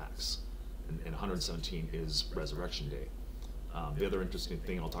the end of Acts, and 117 is Resurrection Day. The other interesting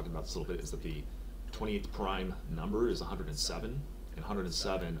thing, and I'll talk about this a little bit, is that the 28th prime number is 107, and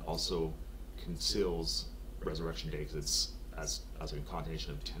 107 also conceals Resurrection Day, because it's as a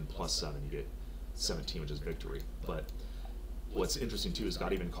concatenation of 10 plus 7, you get 17, which is victory. But what's interesting too is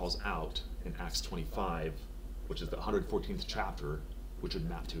God even calls out in Acts 25, which is the 114th chapter, which would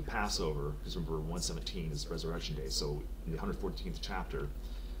map to Passover, because remember 117 is Resurrection Day. So in the 114th chapter,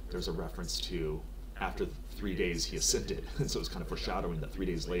 there's a reference to after 3 days he ascended. And so it's kind of foreshadowing that 3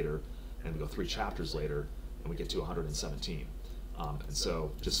 days later, and we go 3 chapters later, and we get to 117. And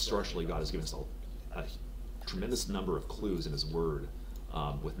so just structurally, God has given us a tremendous number of clues in his word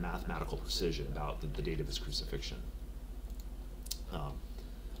with mathematical precision about the date of his crucifixion.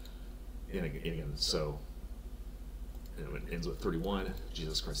 And again, so it ends with 31,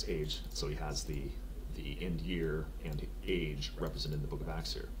 Jesus Christ's age. So he has the end year and age represented in the book of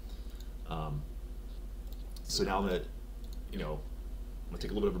Acts here. So now that, I'm going to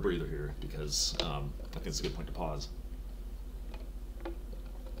take a little bit of a breather here, because I think it's a good point to pause.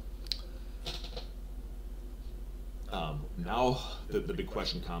 Now the big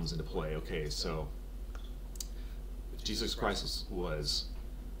question comes into play. Okay, so if Jesus Christ was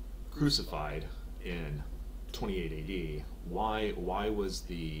crucified in 28 AD, why was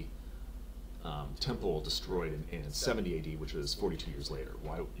the temple destroyed in 70 AD, which was 42 years later?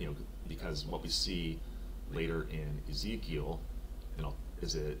 Why? Because what we see later in Ezekiel,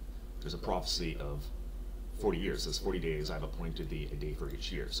 there's a prophecy of 40 years. It says 40 days I've appointed thee, a day for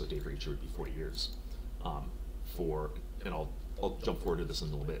each year. So a day for each year would be 40 years. And I'll jump forward to this in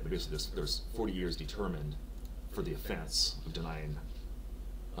a little bit, but basically there's 40 years determined for the offense of denying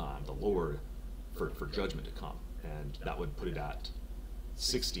the Lord for judgment to come, and that would put it at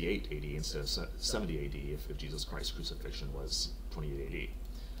 68 AD instead of 70 AD if Jesus Christ's crucifixion was 28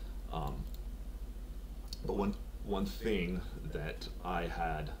 AD. But one thing that I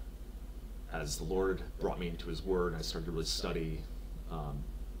had, as the Lord brought me into his word, and I started to really study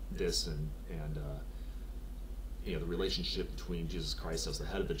this and the relationship between Jesus Christ as the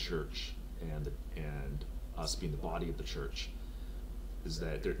head of the church and us being the body of the church, is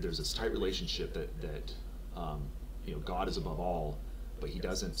that there's this tight relationship that God is above all, but he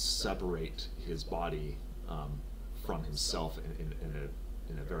doesn't separate his body from himself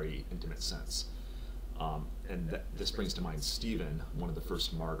in a very intimate sense. And this brings to mind Stephen, one of the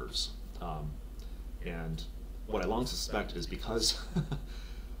first martyrs. And what I long suspect is because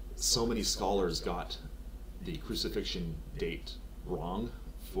so many scholars got the crucifixion date wrong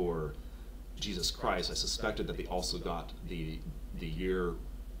for Jesus Christ, I suspected that they also got the year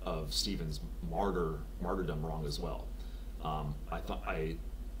of Stephen's martyrdom wrong as well. I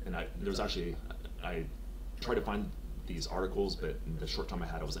tried to find these articles, but in the short time I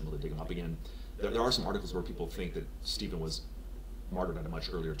had, I wasn't able to dig them up again. There are some articles where people think that Stephen was martyred at a much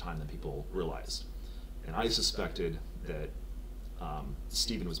earlier time than people realized. And I suspected that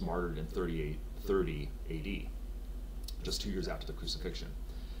Stephen was martyred in 30 AD, just 2 years after the crucifixion.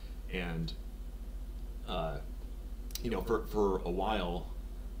 And for a while,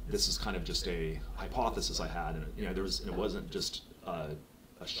 this is kind of just a hypothesis I had, and it wasn't just a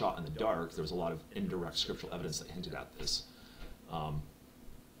shot in the dark. There was a lot of indirect scriptural evidence that hinted at this.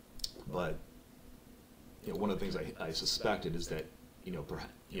 But one of the things I suspected is that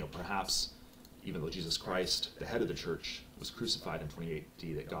perhaps even though Jesus Christ, the head of the church, was crucified in 28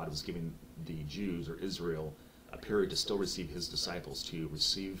 AD, that God was giving the Jews or Israel a period to still receive his disciples, to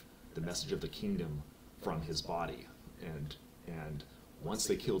receive the message of the kingdom from his body. And once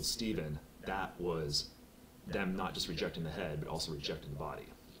they killed Stephen, that was them not just rejecting the head, but also rejecting the body.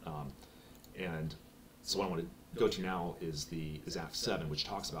 And so what I want to go to now is Acts 7, which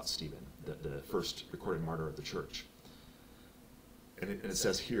talks about Stephen, the first recorded martyr of the church. And it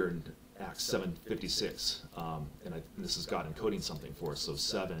says here in Acts 7:56, and this is God encoding something for us. So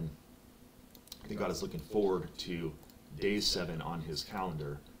 7, I think God is looking forward to day 7 on his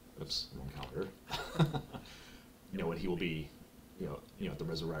calendar. Oops, wrong calendar. When he will be, at the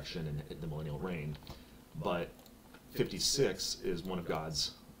resurrection and the millennial reign. But 56 is one of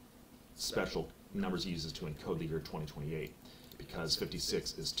God's special numbers he uses to encode the year 2028, because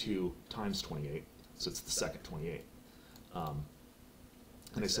 56 is 2 times 28, so it's the second 28.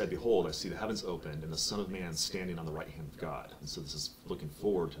 And they said, "Behold, I see the heavens opened, and the Son of Man standing on the right hand of God." And so this is looking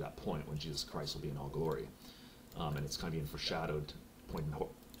forward to that point when Jesus Christ will be in all glory. And it's kind of being foreshadowed, pointing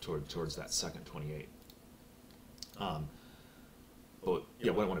towards that second 28. But what I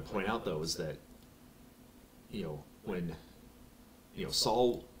want to point out, though, is that when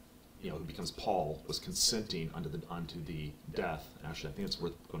Saul, who becomes Paul, was consenting unto the death. Actually, I think it's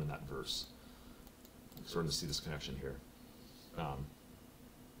worth going to that verse. I'm starting to see this connection here.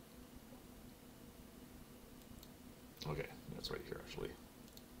 Okay, that's right here, actually.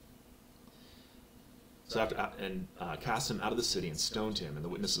 So cast him out of the city and stoned him, and the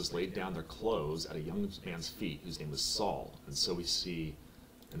witnesses laid down their clothes at a young man's feet, whose name was Saul. And so we see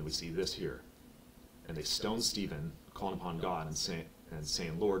this here. And they stoned Stephen, calling upon God and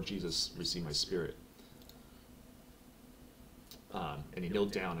saying, "Lord Jesus, receive my spirit." And he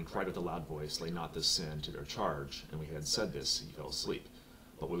kneeled down and cried with a loud voice, "Lay not this sin to their charge." And when he had said this, he fell asleep.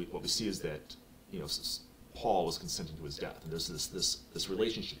 But what we see is that Paul was consenting to his death, and there's this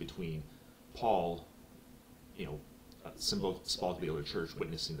relationship between Paul, symbolic of the early church,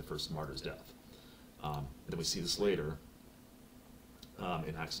 witnessing the first martyr's death. Then we see this later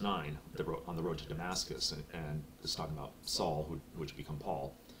in Acts 9, on the road to Damascus, and it's talking about Saul, who would become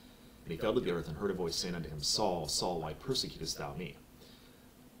Paul. And he fell to the earth and heard a voice saying unto him, "Saul, Saul, why persecutest thou me?"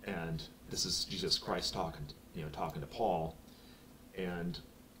 And this is Jesus Christ talking to Paul, and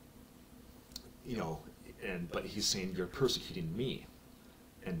but he's saying, "You're persecuting me."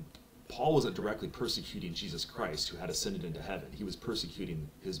 And Paul wasn't directly persecuting Jesus Christ, who had ascended into heaven. He was persecuting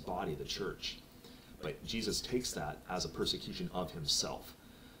his body, the church. But Jesus takes that as a persecution of himself.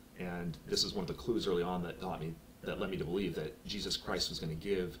 And this is one of the clues early on that led me to believe that Jesus Christ was going to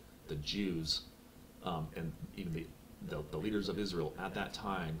give the Jews and even the leaders of Israel at that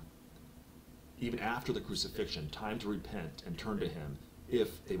time, even after the crucifixion, time to repent and turn to him,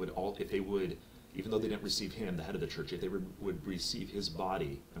 if they would, even though they didn't receive him, the head of the church, if they would receive his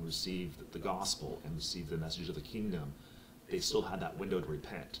body and receive the gospel and receive the message of the kingdom, they still had that window to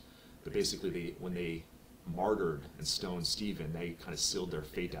repent. But basically, when they martyred and stoned Stephen, they kind of sealed their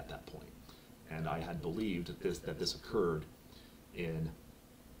fate at that point. And I had believed that this occurred in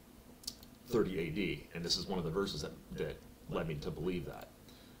 30 AD, and this is one of the verses that led me to believe that.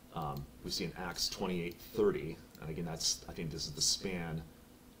 We see in Acts 28:30, and again, I think this is the span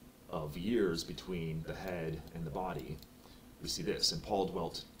of years between the head and the body. We see this, and Paul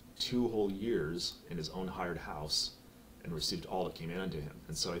dwelt 2 whole years in his own hired house and received all that came in unto him.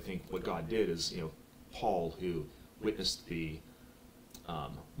 And so I think what God did is, Paul, who witnessed the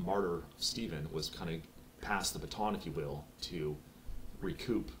martyr Stephen, was kind of passed the baton, if you will, to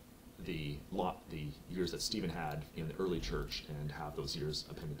recoup the years that Stephen had in the early church and have those years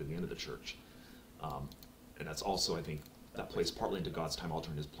appended to the end of the church. And that's also, I think, that plays partly into God's time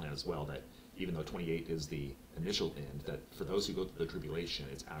altering his plan as well, that even though 28 is the initial end, that for those who go through the tribulation,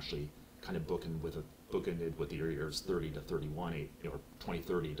 it's actually kind of bookended with the years 30 to 31, or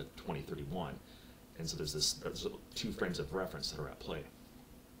 2030 to 2031. And so there's two frames of reference that are at play.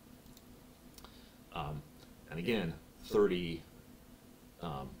 And again, 30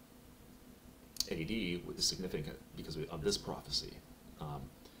 AD is significant because of this prophecy.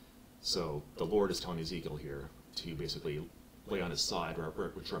 So the Lord is telling Ezekiel here to basically lay on his side,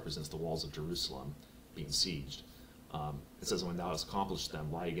 which represents the walls of Jerusalem being sieged. It says, when thou hast accomplished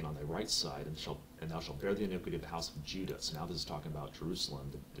them, lie again on thy right side, and thou shalt bear the iniquity of the house of Judah. So now this is talking about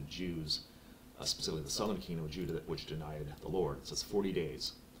Jerusalem, the Jews, specifically the southern kingdom of Judah, which denied the Lord. It says 40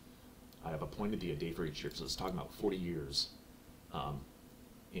 days. I have appointed thee a day for each year. So it's talking about 40 years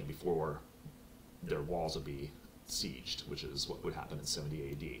before their walls would be sieged, which is what would happen in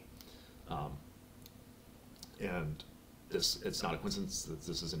 70 AD. And it's not a coincidence that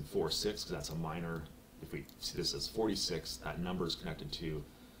this is in 4:6, because that's a minor. If we see this as 46, that number is connected to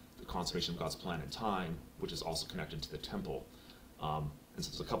the consummation of God's plan and time, which is also connected to the temple. And so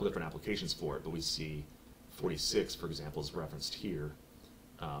there's a couple different applications for it, but we see 46, for example, is referenced here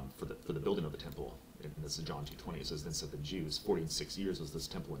for the building of the temple. And this is John 2:20. It says, then said the Jews, 40 and 6 years was this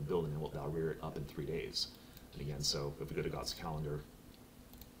temple in building, and wilt thou rear it up in 3 days? And again, so if we go to God's calendar,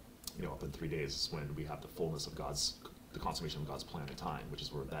 up in 3 days is when we have the fullness of the consummation of God's plan and time, which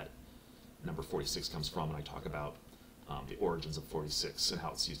is where that number 46 comes from. And I talk about the origins of 46 and how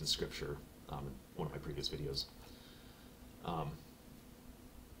it's used in Scripture in one of my previous videos.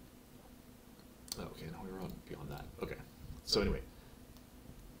 Okay, now we're on beyond that. Okay, so anyway,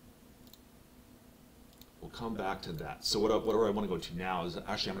 we'll come back to that. So what I want to go to now is,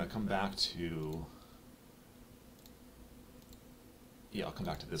 actually I'm going to come back to, I'll come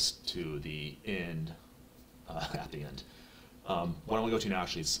back to this, to the end, at the end. What I want to go to now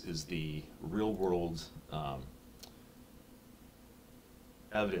actually is the real world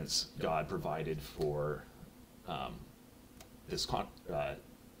evidence God provided for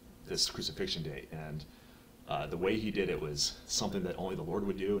this crucifixion day. And the way he did it was something that only the Lord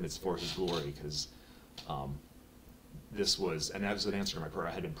would do, and it's for his glory, because this was, and that was an answer to my prayer.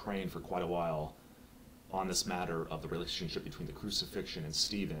 I had been praying for quite a while on this matter of the relationship between the crucifixion and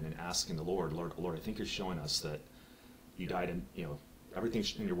Stephen, and asking the Lord, I think you're showing us that you died in, everything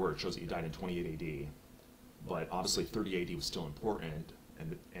in your word shows that you died in 28 AD, but obviously 30 AD was still important,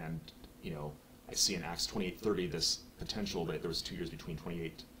 and I see in Acts 28:30 this potential that there was 2 years between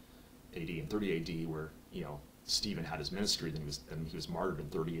 28 AD and 30 AD where, Stephen had his ministry, then he was martyred in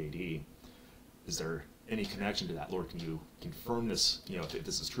 30 AD. Is there any connection to that? Lord, can you confirm this? If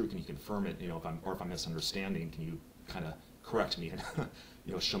this is true, can you confirm it? If I'm misunderstanding, can you kind of correct me and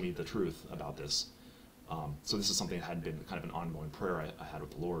show me the truth about this? So this is something that had been kind of an ongoing prayer I had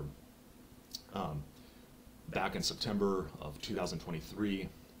with the Lord. Back in September of 2023,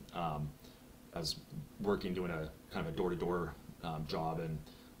 I was working, doing a kind of a door-to-door job, and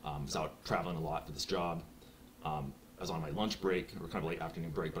was out traveling a lot for this job. I was on my lunch break, or kind of late afternoon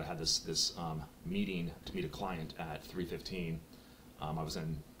break, but I had this meeting to meet a client at 3:15. I was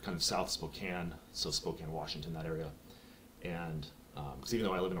in kind of South Spokane, so Spokane, Washington, that area. And because even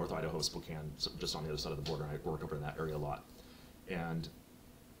though I live in North Idaho, Spokane, so just on the other side of the border, and I work over in that area a lot. And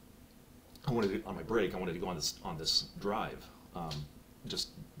on my break, I wanted to go on this drive, just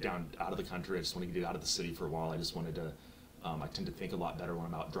down out of the country. I just wanted to get out of the city for a while. I just wanted to, I tend to think a lot better when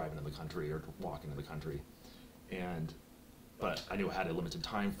I'm out driving in the country or walking in the country. But I knew I had a limited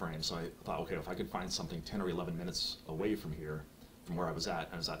time frame, so I thought, okay, if I could find something 10 or 11 minutes away from here, from where I was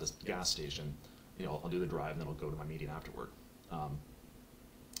at this gas station, I'll do the drive, and then I'll go to my meeting afterward.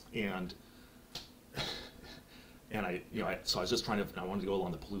 So I was just I wanted to go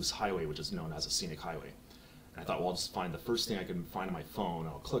along the Palouse Highway, which is known as a scenic highway. And I thought, well, I'll just find the first thing I can find on my phone, and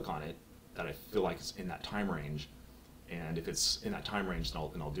I'll click on it that I feel like is in that time range. And if it's in that time range, then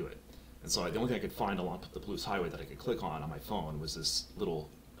I'll do it. And so the only thing I could find along the Palouse Highway that I could click on my phone was this little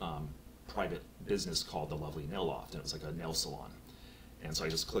private business called the Lovely Nail Loft, and it was like a nail salon. And so I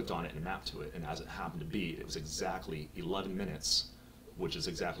just clicked on it and mapped to it, and as it happened to be, it was exactly 11 minutes, which is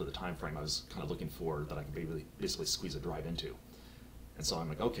exactly the time frame I was kind of looking for, that I could basically squeeze a drive into. And so I'm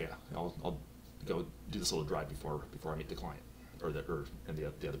like, okay, I'll go do this little drive before I meet the client, and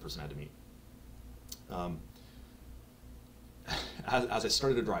the other person I had to meet. As I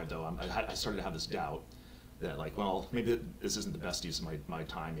started to drive, though, I started to have this doubt that, like, well, maybe this isn't the best use of my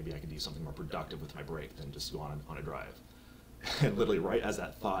time. Maybe I could do something more productive with my break than just go on a drive. And literally, right as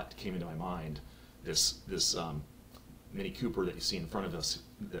that thought came into my mind, this Mini Cooper that you see in front of us,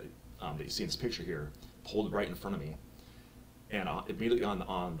 that you see in this picture here, pulled right in front of me. And immediately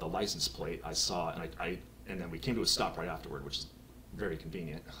on the license plate, I saw, and then we came to a stop right afterward, which is very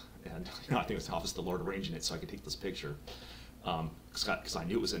convenient. And I think it was obviously the Lord arranging it so I could take this picture. Because I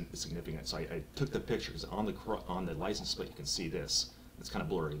knew it was significant, so I took the picture. Because on the license plate you can see this. It's kind of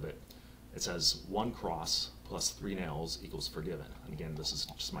blurry, but it says 1 cross plus 3 nails equals forgiven. And again, this is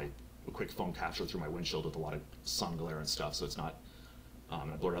just a quick phone capture through my windshield with a lot of sun glare and stuff, so it's not. I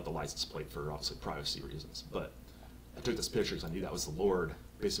blurred out the license plate for obviously privacy reasons. But I took this picture because I knew that was the Lord,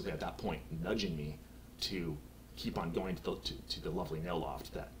 basically at that point, nudging me to keep on going to the lovely nail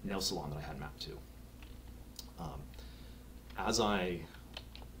loft, that nail salon that I had mapped to. As I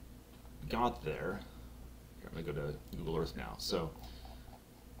got there, here, I'm going to go to Google Earth now. So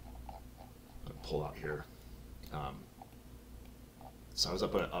I'm going to pull out here. So I was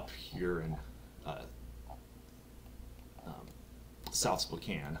up here in South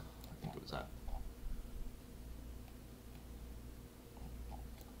Spokane, I think it was at.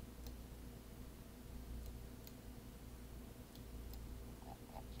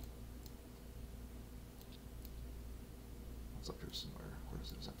 It's up here somewhere. Where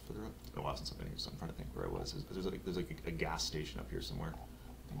is it? Is that further up? Oh, wow, since I've been here, so I'm trying to think where I was. There's like a gas station up here somewhere.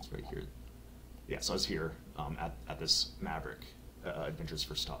 I think it's right here. Yeah, so I was here at this Maverick Adventures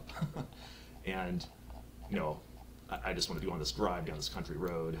First Stop, and you know, I just wanted to go on this drive down this country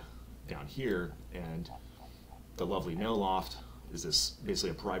road down here, and the lovely nail loft is this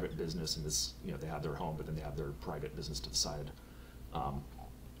basically a private business, and this, you know, they have their home, but then they have their private business to the side,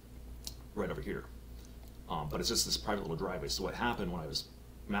 right over here. But it's just this private little driveway. So what happened when I was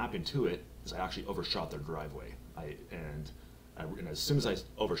mapping to it is I actually overshot their driveway. And as soon as I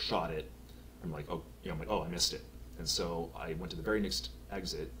overshot it, I'm like, oh, you know, I'm like, oh, I missed it. And so I went to the very next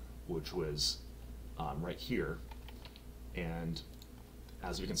exit, which was right here. And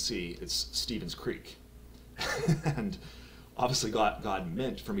as you can see, it's Stevens Creek. And obviously God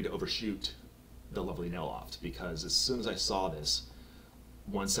meant for me to overshoot the lovely nail loft, because as soon as I saw this,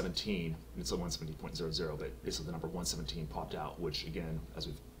 117, and it's a 117.00, but basically the number 117 popped out, which again, as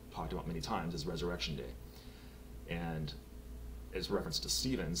we've talked about many times, is Resurrection Day. And is reference to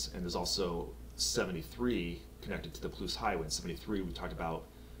Stevens, and there's also 73 connected to the Palouse Highway. And 73 we talked about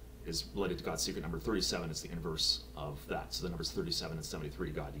is related to God's secret number. 37 is the inverse of that. So the numbers 37 and 73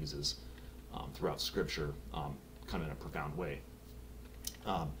 God uses throughout Scripture, kind of in a profound way.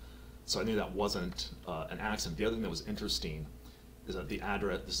 So I knew that wasn't an accident. The other thing that was interesting is that the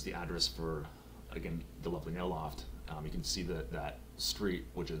address, this is the address for, again, the lovely nail loft. You can see that street,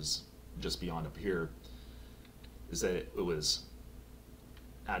 which is just beyond up here, is that it was,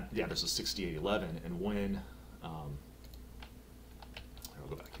 the address was 6811, and when, I'll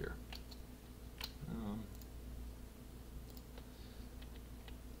go back here.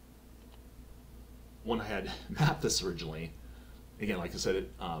 When I had mapped this originally, again, like I said, it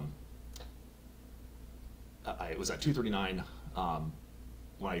was at 2:39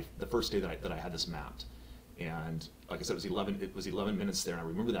 the first day that I had this mapped, and like I said, it was 11 minutes there, and I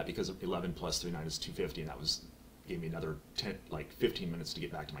remember that because 11 plus 39 is 250, and that gave me another 15 minutes to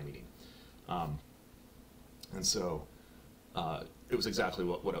get back to my meeting, and so it was exactly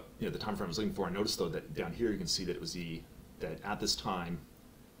what you know, the time frame I was looking for. I noticed though that down here you can see that it was that at this time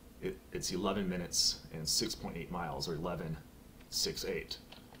it's 11 minutes and 6.8 miles, or 11.68.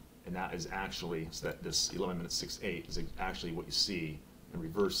 And that is actually, so that this 11 minutes 6.8 is actually what you see in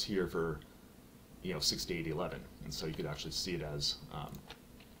reverse here for, you know, 6811. And so you could actually see it as,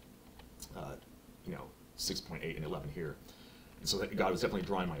 you know, 6.8 and 11 here. And so that God was definitely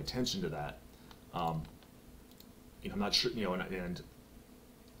drawing my attention to that. You know, I'm not sure, you know, and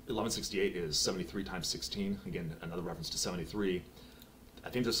 1168 is 73 times 16. Again, another reference to 73. I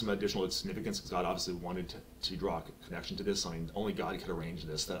think there's some additional significance because God obviously wanted to draw a connection to this. I mean, only God could arrange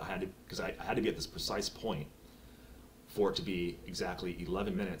this. That I had to, because I had to be at this precise point for it to be exactly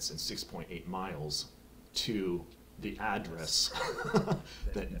 11 minutes and 6.8 miles to the address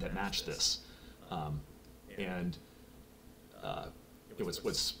that matched this.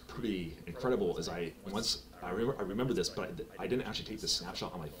 What's pretty incredible is I remember this, but I didn't actually take this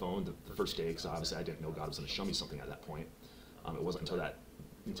snapshot on my phone the first day, because obviously I didn't know God was going to show me something at that point. It wasn't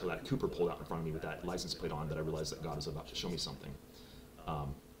until that Cooper pulled out in front of me with that license plate on that I realized that God was about to show me something.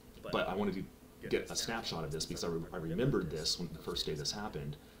 But I wanted to get a snapshot of this because I remembered this when the first day this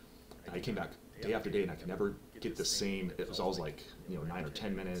happened. And I came back day after day and I could never get the same. It was always like, you know, 9 or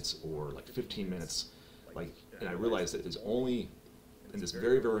 10 minutes or like 15 minutes. And I realized that it's only in this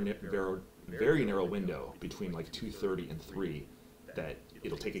very narrow window between like 2:30 and 3 that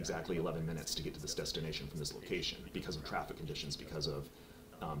it'll take exactly 11 minutes to get to this destination from this location because of traffic conditions, because of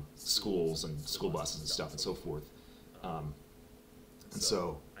schools and school buses and stuff and so forth. And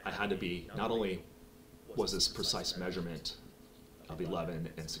so I had to be, not only was this precise measurement of 11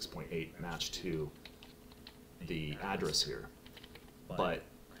 and 6.8 match to the address here. But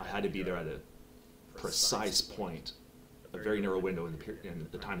I had to be there at a precise point, a very narrow window in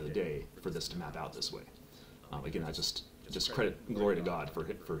the time of the day for this to map out this way. Again, I just credit glory to God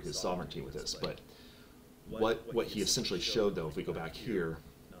for his sovereignty with this. But what he essentially showed, though, if we go back here,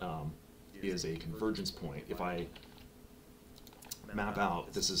 is a convergence point. If I map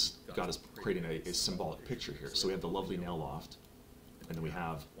out, God is creating a symbolic picture here. So we have the lovely nail loft, and then we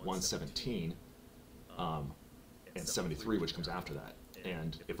have 117 and 73, which comes after that.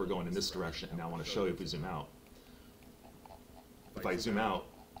 And if we're going in this direction, and I want to show you if we zoom out, if I zoom out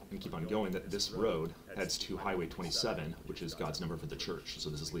and keep on going, that this road heads to Highway 27, which is God's number for the church. So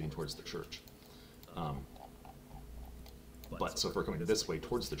this is leading towards the church. But so if we're coming this way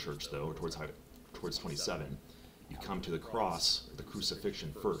towards the church, though, or towards 27, you come to the cross, the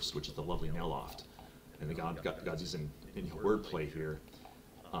crucifixion first, which is the lovely nail loft. And God's using wordplay here,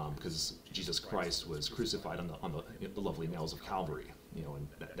 because Jesus Christ was crucified on the lovely nails of Calvary. You know, and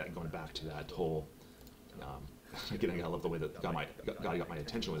that going back to that whole. Again, I love the way that God got my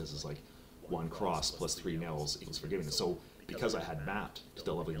attention with this. Is like 1 cross plus 3 nails equals forgiveness. So because I had mapped to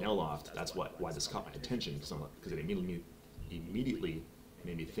the lovely nail loft, that's why this caught my attention, because it immediately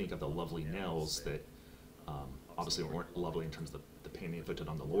made me think of the lovely nails that obviously weren't lovely in terms of the pain they inflicted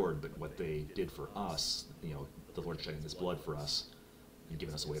on the Lord, but what they did for us. You know, the Lord shedding His blood for us and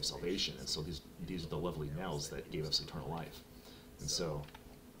giving us a way of salvation. And so these are the lovely nails that gave us eternal life. And so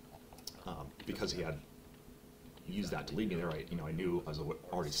because He had used that to lead me there, I knew I was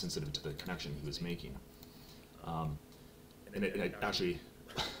already sensitive to the connection He was making. And it actually,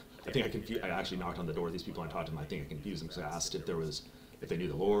 I think I actually knocked on the door of these people and talked to them. I think I confused them because I asked if they knew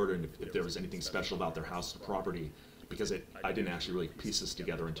the Lord, and if there was anything special about their house or property, because I didn't actually really piece this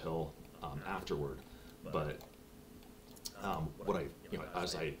together until afterward. But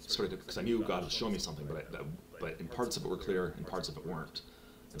as I started, because I knew God was showing me something, but in parts of it were clear, and parts of it weren't.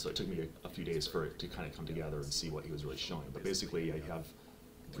 And so it took me a few days for it to kind of come together and see what He was really showing. But basically, you have,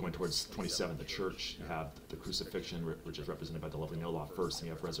 going towards 27, the church, you have the crucifixion, which is represented by the lovely nail loft first, and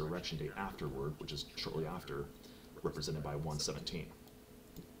you have resurrection day afterward, which is shortly after, represented by 117.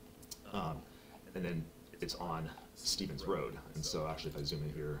 And then it's on Stevens Road. And so actually, if I zoom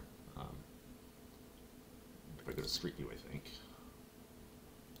in here, if I go to Street View, I think,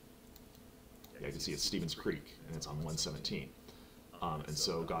 yeah, you can see it's Stevens Creek, and it's on 117. And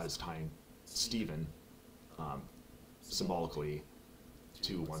so God is tying Stephen symbolically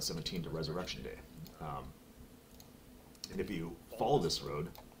to 117 to Resurrection Day. And if you follow this road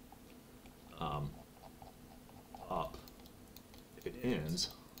up, it ends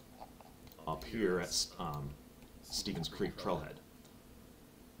up here at Stevens Creek Trailhead.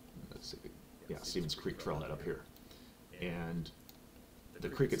 Let's see. Yeah, Stevens Creek Trailhead up here. And the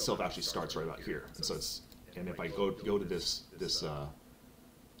creek itself actually starts right about here. And so and if I go to this the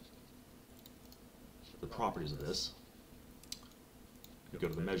properties of this, we go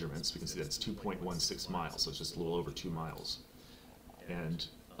to the measurements, we can see that it's 2.16 miles, so it's just a little over 2 miles. And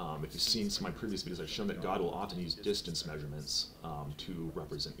if you've seen some of my previous videos, I've shown that God will often use distance measurements to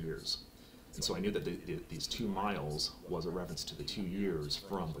represent years. And so I knew that these 2 miles was a reference to the 2 years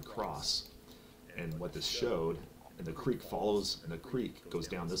from the cross. And what this showed, and the creek follows, and the creek goes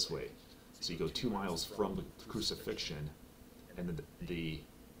down this way. So you go 2 miles from the crucifixion, and then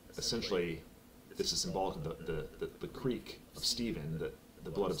essentially, this is symbolic of the creek of Stephen,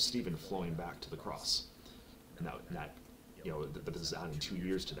 the blood of Stephen flowing back to the cross. And that but this is adding 2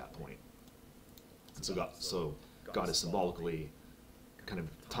 years to that point. And so God is symbolically kind of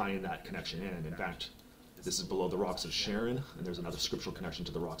tying that connection in. In fact, this is below the rocks of Sharon, and there's another scriptural connection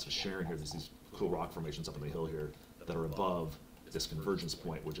to the rocks of Sharon here. There's these cool rock formations up on the hill here that are above this convergence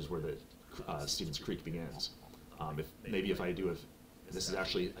point, which is where the Stevens Creek begins. This is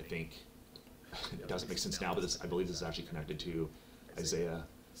actually, I think, it doesn't make sense now, but I believe this is actually connected to Isaiah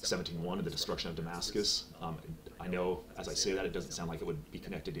 17:1 of the destruction of Damascus. I know, as I say that, it doesn't sound like it would be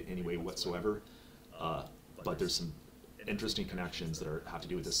connected in any way whatsoever, but there's some interesting connections that have to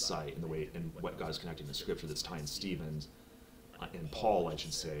do with this site and the way and what God is connecting in Scripture that's tying Stephen and Paul, I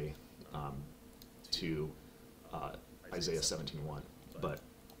should say, to Isaiah 17:1. But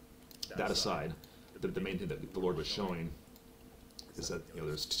that aside, the main thing that the Lord was showing is that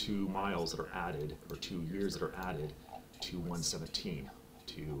there's 2 miles that are added, or 2 years that are added to 117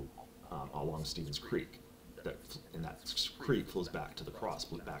 to along Stevens Creek. And that creek flows back to the cross,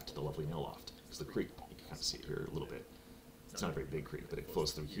 back to the lovely nail loft. Because the creek, you can kind of see it here a little bit. It's not a very big creek, but it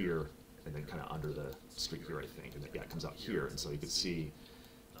flows through here and then kind of under the street here, I think. And it comes out here, and so you can see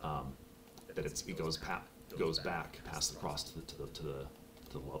that it goes goes back past the cross to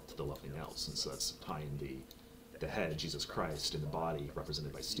the lovely nails, and so that's tying the head, Jesus Christ, and the body,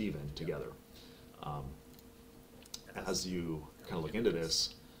 represented by Stephen, together. As you kind of look into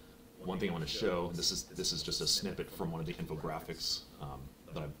this, one thing I want to show, and this is just a snippet from one of the infographics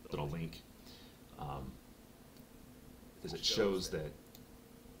that I'll link, is it shows that,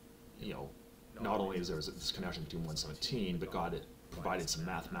 you know, not only is there this connection between 117, but God provided some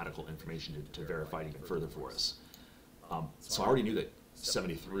mathematical information to verify it even further for us. So I already knew that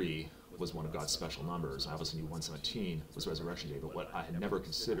 73 was one of God's special numbers. I obviously knew 117 was Resurrection Day, but what I had never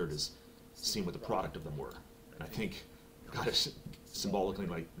considered is seeing what the product of them were. And I think God is symbolically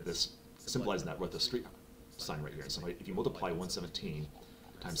like this, symbolizing that with the street sign right here. And so if you multiply 117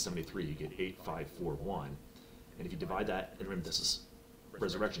 times 73, you get 8541. And if you divide that, and remember this is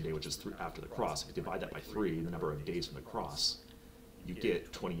Resurrection Day, which is after the cross, if you divide that by 3, the number of days from the cross, you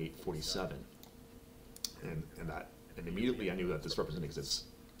get 2847. And immediately I knew that this represented, because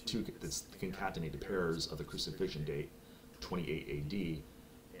it's concatenated pairs of the crucifixion date, 28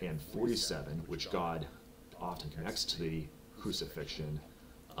 AD, and 47, which God often connects to the crucifixion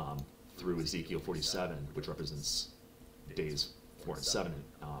through Ezekiel 47, which represents days 4 and 7.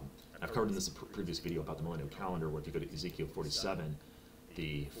 I've covered in this previous video about the millennial calendar, where if you go to Ezekiel 47,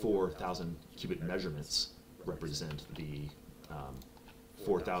 the 4,000 cubit measurements represent the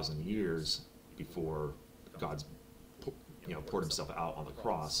 4,000 years before God's poured himself out on the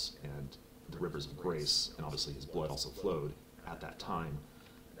cross, and the rivers of grace, and obviously his blood also flowed at that time.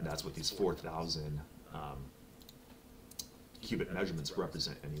 And that's what these 4,000 cubit measurements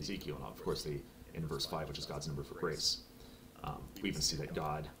represent in Ezekiel. And of course, in verse 5, which is God's number for grace, we even see that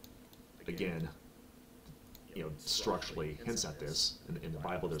God, again, structurally hints at this. In the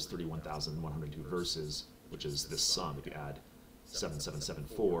Bible, there's 31,102 verses, which is this sum. If you add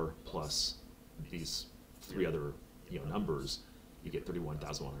 7774 plus these 3 other numbers, you get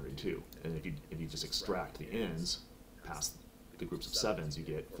 31,102. And if you just extract the ends past the groups of 7s, you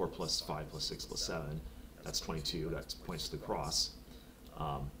get 4 plus 5 plus 6 plus 7. That's 22. That points to the cross.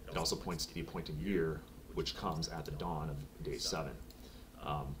 It also points to the appointed year, which comes at the dawn of day 7.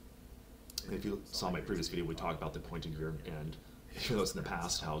 If you saw my previous video, we talked about the appointed year, and you know, it's in the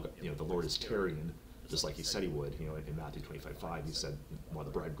past how the Lord is tarrying, just like he said he would. In Matthew 25:5, he said, while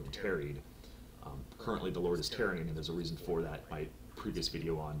the bridegroom tarried. Currently, the Lord is tarrying, and there's a reason for that. My previous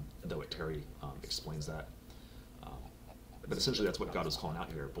video on Though It Tarry explains that. But essentially, that's what God was calling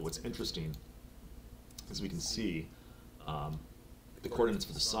out here. But what's interesting, as we can see, the coordinates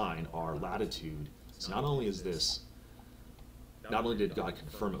for the sign are latitude. So not only did God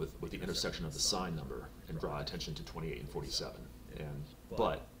confirm it with the intersection of the sign number and draw attention to 28 and 47,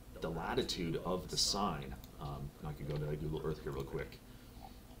 but the latitude of the sign, and I could go to Google Earth here real quick.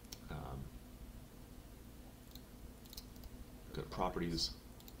 Go to properties.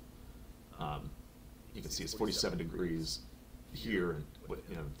 You can see it's 47 degrees here,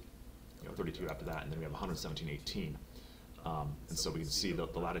 and 32 after that, and then we have 117.18. And so we can see the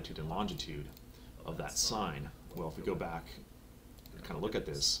latitude and longitude of that sign. Well, if we go back and kind of look at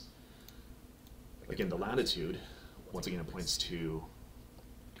this, again, the latitude, once again, it points to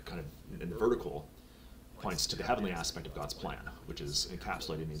kind of in the vertical, points to the heavenly aspect of God's plan, which is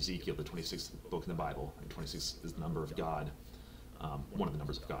encapsulated in Ezekiel, the 26th book in the Bible, and 26 is the number of God, one of the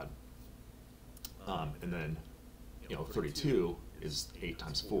numbers of God. And then, 32 is 8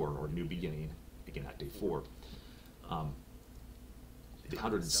 times 4, or new beginning, again at day 4. The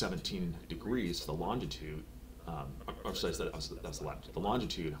 117 degrees, the longitude, or sorry, that was the latitude. The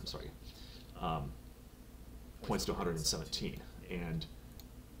longitude, I'm sorry, points to 117, and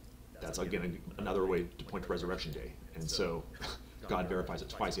that's again another way to point to Resurrection Day. And so God verifies it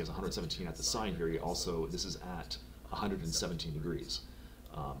twice. He has 117 at the sign here. He also, this is at 117 degrees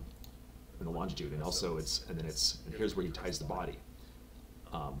in the longitude, and also and here's where he ties the body.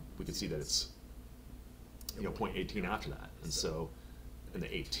 We can see that it's point 18 after that, and so, and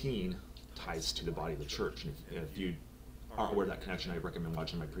the 18 ties to the body of the church. And if you aren't aware of that connection, I recommend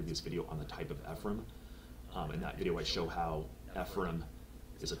watching my previous video on the type of Ephraim. In that video, I show how Ephraim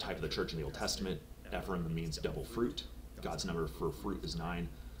is a type of the church in the Old Testament. Ephraim means double fruit. God's number for fruit is 9,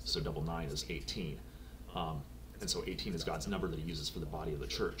 so double 9 is 18. And so 18 is God's number that he uses for the body of the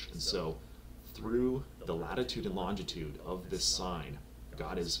church. And so through the latitude and longitude of this sign,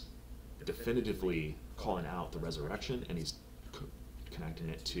 God is definitively calling out the resurrection, and he's connecting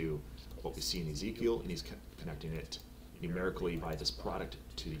it to what we see in Ezekiel, and he's connecting it numerically by this product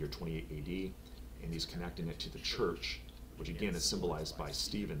to the year 28 AD, and he's connecting it to the church, which again is symbolized by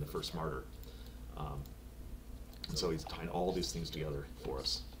Stephen, the first martyr. And so he's tying all these things together for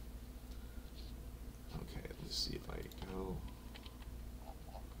us. Okay, let's see if I go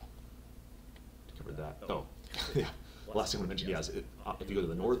to cover that. Oh, yeah. Last thing I want to mention, yes, if you go to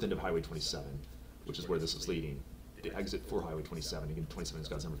the north end of Highway 27, which is where this is leading, the exit for Highway 27, again, 27 is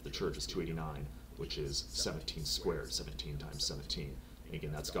God's number for the church, is 289, which is 17 squared, 17 times 17. And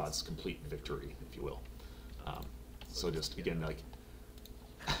again, that's God's complete victory, if you will. So just, again, like,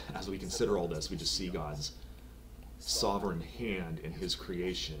 as we consider all this, we just see God's sovereign hand in his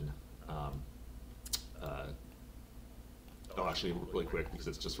creation. Actually, really quick, because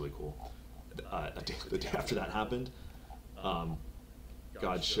it's just really cool. The day after that happened,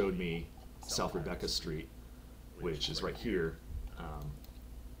 God showed me South Rebecca Street, which is right here.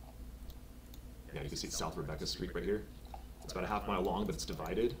 Yeah, you can see South Rebecca Street right here. It's about a half mile long, but it's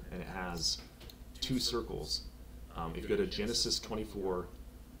divided, and it has two circles. If you go to Genesis 24,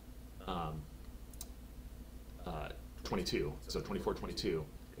 22, so 24:22,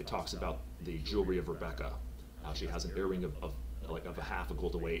 it talks about the jewelry of Rebecca. She has an earring of a half a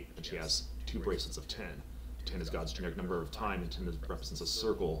gold weight, and she has two bracelets of 10. 10 is God's generic number of time, and 10 represents a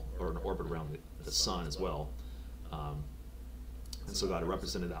circle or an orbit around the sun as well. And so God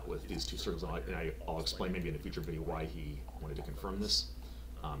represented that with these two circles, and I'll explain maybe in a future video why he wanted to confirm this,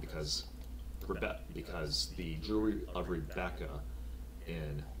 because the jewelry of Rebecca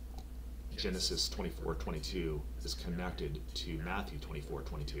in Genesis 24:22 is connected to Matthew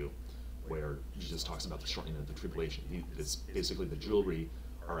 24:22, where Jesus talks about the shortening of the tribulation. It's basically the jewelry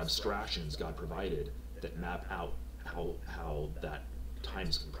are abstractions God provided that map out how that time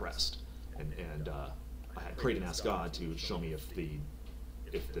is compressed. And I had prayed and asked God to show me if the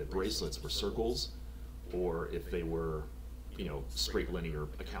bracelets were circles or if they were, straight linear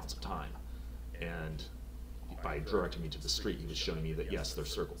accounts of time. And by directing me to the street, he was showing me that yes, they're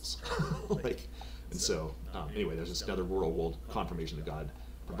circles. And so anyway, there's just another world confirmation that God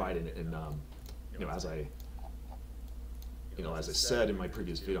provided. And as I said in my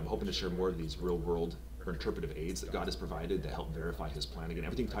previous video, I'm hoping to share more of these real world or interpretive aids that God has provided that help verify his plan. Again,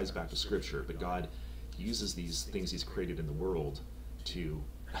 everything ties back to Scripture, but God uses these things he's created in the world to,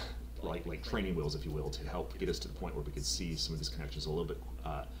 like training wheels, if you will, to help get us to the point where we could see some of these connections a little bit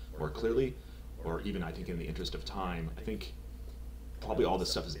more clearly, or even, I think, in the interest of time. I think probably all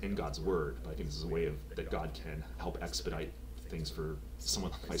this stuff is in God's Word, but I think this is a way that God can help expedite things for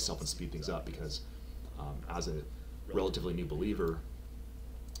someone like myself and speed things up, because as a relatively new believer,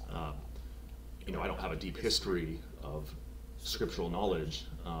 I don't have a deep history of scriptural knowledge,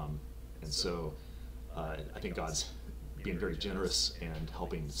 and so I think God's being very generous and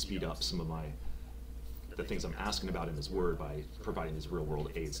helping speed up some of the things I'm asking about in his Word by providing these real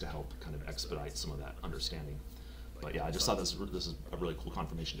world aids to help kind of expedite some of that understanding. But yeah, I just thought this is a really cool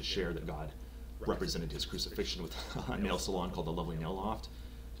confirmation to share that God represented his crucifixion with a nail salon called the Lovely Nail Loft.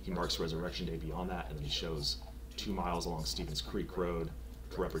 He marks Resurrection Day beyond that, and then he shows 2 miles along Stevens Creek Road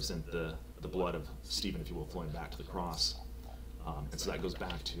to represent the blood of Stephen, if you will, flowing back to the cross. And so that goes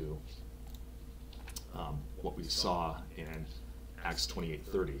back to what we saw in Acts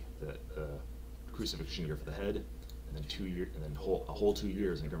 28:30, the crucifixion year for the head, and then a whole 2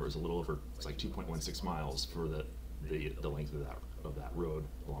 years. And remember, it was a little over, it's like 2.16 miles for the length of that road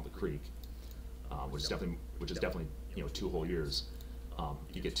along the creek, which is definitely 2 whole years.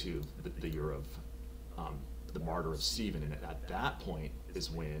 You get to the year of the martyr of Stephen, and at that point is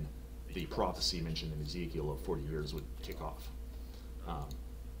when the prophecy mentioned in Ezekiel of 40 years would kick off.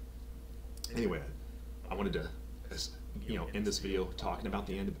 Anyway, I wanted to end this video talking about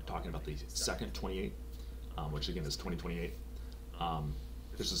the second 28, which again is 2028.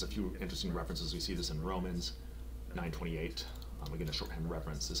 There's just a few interesting references. We see this in Romans 9:28. Again, a shorthand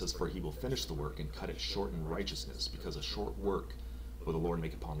reference. It says, "For he will finish the work and cut it short in righteousness, because a short work will the Lord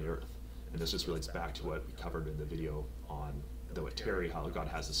make upon the earth." And this just relates back to what we covered in the video on, though it tarry, how God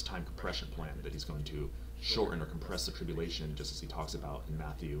has this time compression plan that he's going to shorten or compress the tribulation, just as he talks about in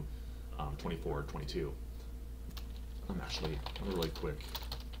Matthew 24:22. I'm really quick.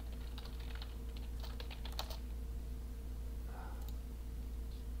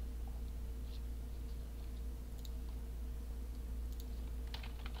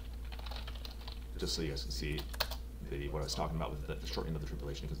 Just so you guys can see what I was talking about with the shortening of the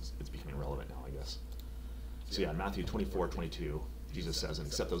tribulation, because it's becoming relevant now, I guess. So yeah, in Matthew 24:22, Jesus says, "And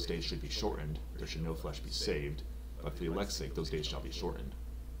except those days should be shortened, there should no flesh be saved, but for the elect's sake, those days shall be shortened."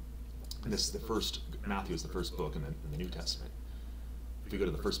 And this is Matthew is the first book in the New Testament. If we go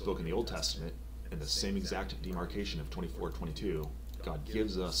to the first book in the Old Testament, in the same exact demarcation of 24:22, God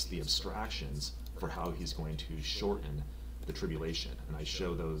gives us the abstractions for how he's going to shorten the tribulation. And I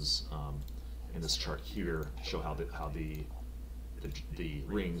show those in this chart here, show how the the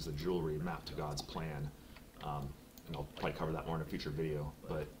rings, the jewelry, mapped to God's plan. And I'll probably cover that more in a future video.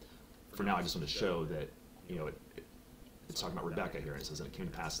 But for now, I just want to show that, it's talking about Rebecca here. And it says, and it came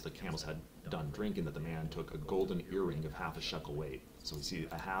to pass that the camels had done drinking, that the man took a golden earring of half a shekel weight. So we see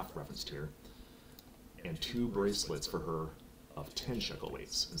a half referenced here. And 2 bracelets for her of 10 shekel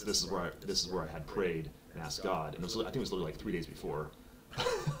weights. And so this is where I had prayed and asked God. And I think it was literally like 3 days before.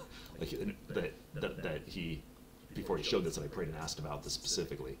 that he, before he showed this, that I prayed and asked about this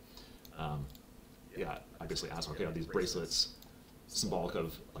specifically. I basically asked, okay, are these bracelets symbolic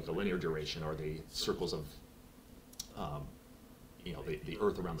of like a linear duration? Are they circles of, the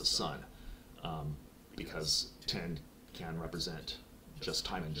Earth around the sun? Because 10 can represent just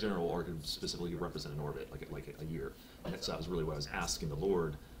time in general, or could specifically represent an orbit, like a year. And so that was really what I was asking the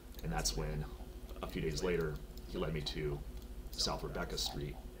Lord, and that's when, a few days later, he led me to South Rebecca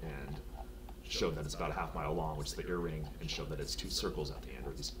Street and showed that it's about a half mile long, which is the earring, and showed that it's 2 circles at the end,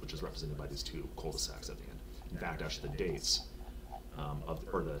 which is represented by these 2 cul-de-sacs at the end. In fact, actually the dates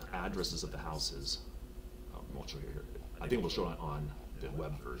or the addresses of the houses, we'll show you here. I think we'll show it on the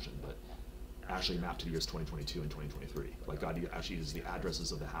web version, but actually mapped to the years 2022 and 2023. Like God actually uses the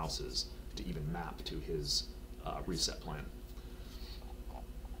addresses of the houses to even map to his reset plan.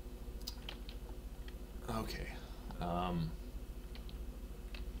 Okay.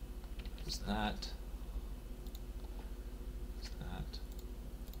 Is that?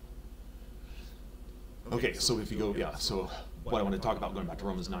 Okay, so if you go, so what I want to talk about, going back to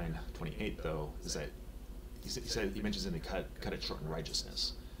Romans 9:28 though, is that he mentions in the cut it short in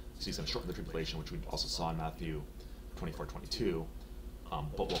righteousness. So he's going to shorten the tribulation, which we also saw in Matthew 24:22.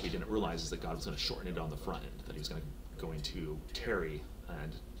 But what we didn't realize is that God was going to shorten it on the front end, that he was going to tarry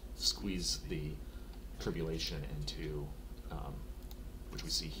and squeeze the tribulation into, which we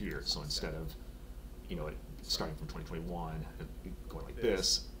see here. So instead of, starting from 2021 and going like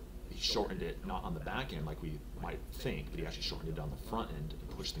this, he shortened it not on the back end like we might think, but he actually shortened it on the front end and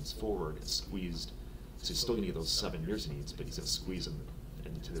pushed things forward and squeezed. So he's still going to get those 7 years he needs, but he's going to squeeze them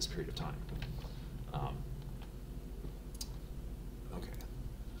into this period of time.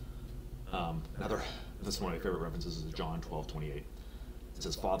 This is one of my favorite references is John 12:28. It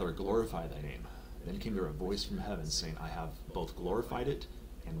says, Father, glorify thy name. Then came there a voice from heaven saying, I have both glorified it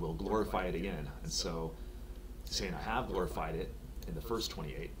and will glorify it again. And so, saying I have glorified it in the first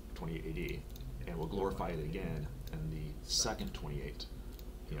 28 AD, and will glorify it again in the second 28,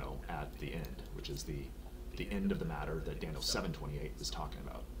 at the end, which is the end of the matter that Daniel 7:28 is talking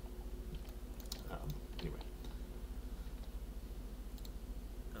about.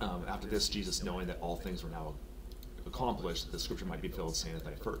 After this, Jesus, knowing that all things were now accomplished, the scripture might be filled, saying that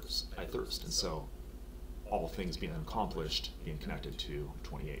I thirst. And so, all things being accomplished, being connected to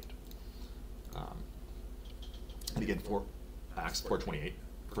 28. And again, Acts 4:28,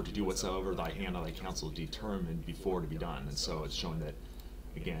 for to do whatsoever thy hand or thy counsel determined before to be done. And so it's showing that,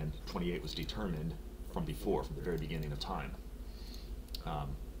 again, 28 was determined from before, from the very beginning of time.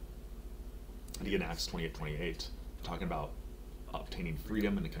 And again, Acts 28:28, talking about obtaining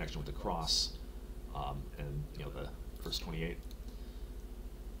freedom in the connection with the cross, and the verse 28.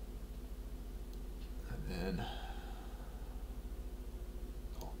 And then,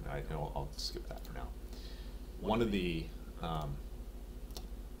 I'll skip that for now. One of the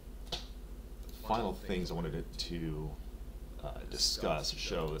final things I wanted to discuss,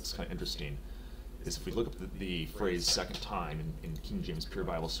 show that's kind of interesting, is if we look up the phrase second time in King James Pure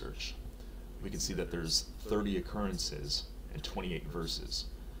Bible Search, we can see that there's 30 occurrences and 28 verses.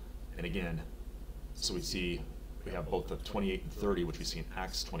 And again, so we have both the 28 and 30, which we see in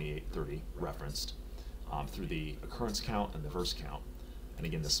Acts 28:30 referenced, through the occurrence count and the verse count. And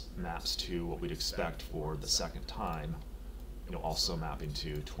again, this maps to what we'd expect for the second time, also mapping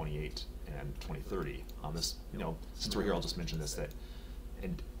to 28 and 2030. Since we're here, I'll just mention this, that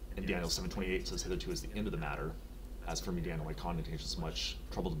in Daniel 7:28 says, hitherto is the end of the matter. As for me, Daniel, my connotations much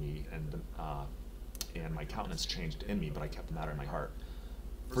troubled me, and my countenance changed in me, but I kept the matter in my heart.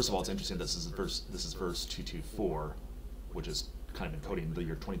 First of all, it's interesting, this is verse 224, which is kind of encoding the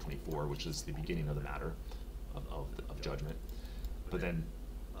year 2024, which is the beginning of the matter of judgment. But then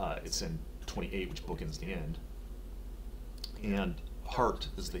it's in 28, which bookends the end. And heart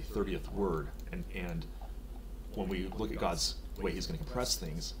is the 30th word. And when we look at God's way he's going to compress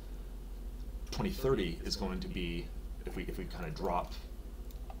things, 2030 is going to be, if we kind of drop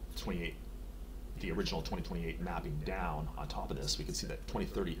 28, the original 2028 mapping down on top of this, we can see that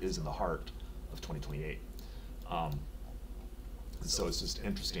 2030 is in the heart of 2028. So it's just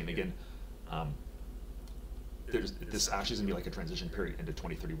interesting. Again, this actually is going to be like a transition period into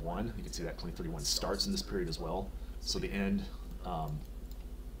 2031. You can see that 2031 starts in this period as well. So the end,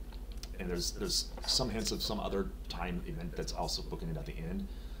 And there's some hints of some other time event that's also bookended at the end.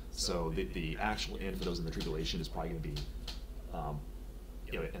 So the actual end for those in the tribulation is probably going to be,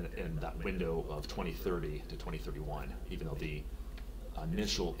 in that window of 2030 to 2031, even though the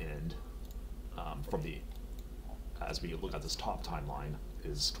initial end as we look at this top timeline,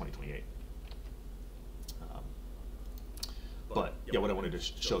 is 2028. But yeah, what I wanted to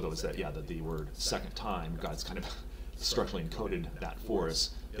show though is that that the word second time, God's kind of structurally encoded that for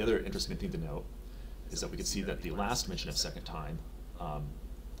us. The other interesting thing to note is that we can see that the last mention of second time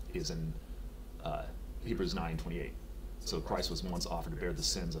is in Hebrews 9:28. So Christ was once offered to bear the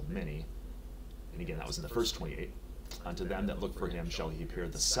sins of many, and again that was in the first 28. Unto them that look for him shall he appear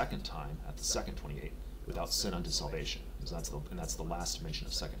the second time at the second 28, without sin unto salvation. So that's the last mention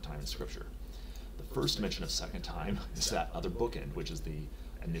of second time in Scripture. The first mention of second time is that other bookend, which is the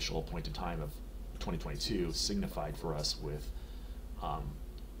initial appointed time of 2022, signified for us with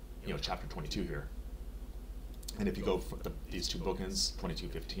chapter 22 here. And if you go for these two bookends,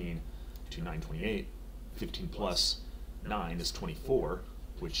 22:15 to 9:28, 15 plus 9 is 24,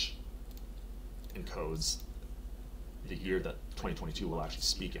 which encodes the year that 2022 will actually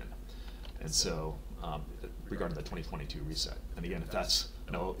speak in. And so regarding the 2022 reset. And again, if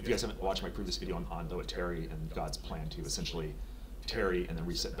you guys haven't watched my previous video on though it tarry and God's plan to essentially tarry and then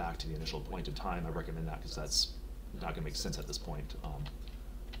reset back to the initial appointed time, I recommend that because that's not going to make sense at this point. I'm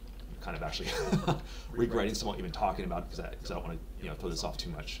kind of actually regretting somewhat even talking about it because I don't want to throw this off too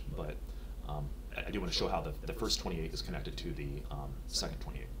much. But I do want to show how the first 28 is connected to the second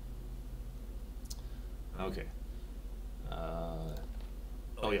 28. Okay.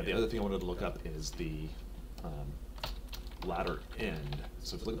 The other thing I wanted to look up is the latter end.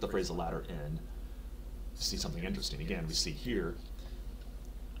 So if you look at the phrase the latter end, you see something interesting. Again, we see here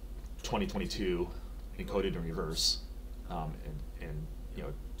 2022 encoded in reverse, and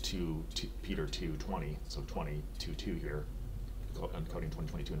Peter 2:20, so 20:2 here, encoding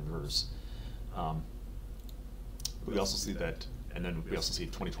 2022 in reverse. We also see that, and then we also see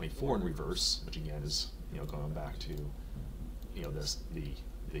 2024 in reverse, which again is going back to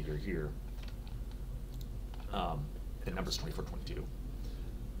the year here. In Numbers 24:22.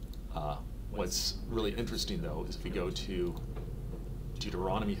 What's really interesting though is if we go to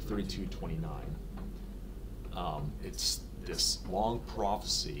Deuteronomy 32:29, it's this long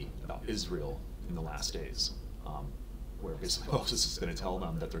prophecy about Israel in the last days, where basically Moses is going to tell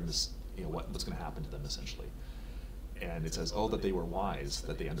them that they're in this, what's going to happen to them essentially. And it says, that they were wise,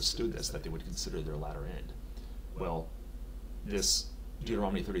 that they understood this, that they would consider their latter end. Well, this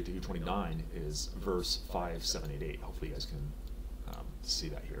Deuteronomy 32:29 is verse 5, 7, 8, 8. Hopefully you guys can see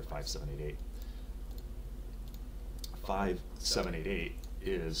that here, 5, 7, 8, 8. 5, 7, 8, 8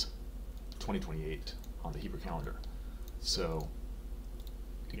 is 2028 on the Hebrew calendar. So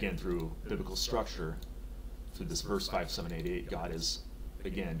again, through biblical structure, through this verse 5, 7, 8, 8, God is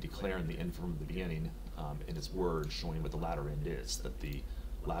again declaring the end from the beginning in His Word, showing what the latter end is. That the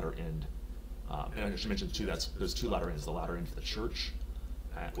latter end, and I should mention too, there's two latter ends: the latter end for the church,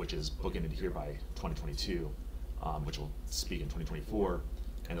 which is bookended here by 2022, which will speak in 2024,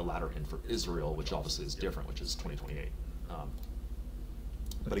 and the latter end for Israel, which obviously is different, which is 2028.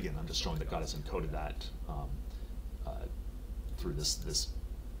 But again, I'm just showing that God has encoded that through this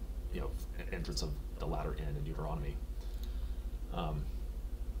entrance of the latter end in Deuteronomy.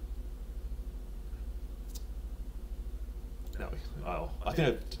 I think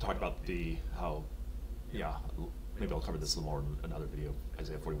I talked about maybe I'll cover this a little more in another video,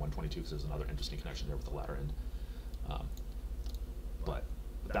 Isaiah 41:22, because there's another interesting connection there with the latter end. But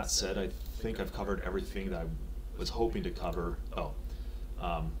with that said, I think I've covered everything that I was hoping to cover.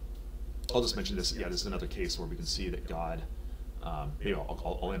 I'll just mention this. Yeah, this is another case where we can see that God, maybe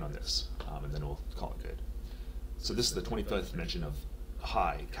I'll end on this, and then we'll call it good. So this is the 25th mention of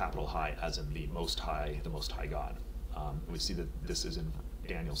high, capital high, as in the Most High God. We see that this is in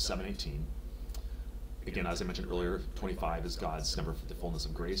Daniel 7:18. Again, as I mentioned earlier, 25 is God's number for the fullness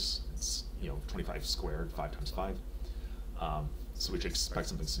of grace. It's 25 squared, 5 times 5. So we should expect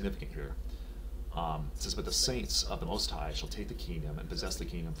something significant here. It says, but the saints of the Most High shall take the kingdom and possess the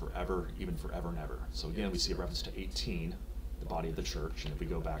kingdom forever, even forever and ever. So again, we see a reference to 18, the body of the church. And if we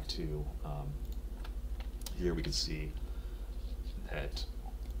go back to here, we can see that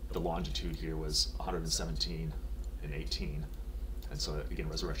the longitude here was 117 and 18. And so again,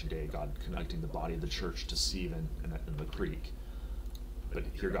 Resurrection Day, God connecting the body of the church to Stephen in the creek. But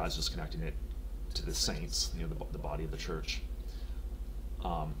here God's just connecting it to the saints, the body of the church.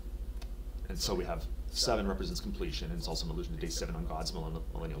 And so we have 7 represents completion, and it's also an allusion to day 7 on God's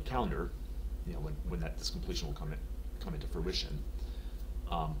millennial calendar, when this completion will come into fruition.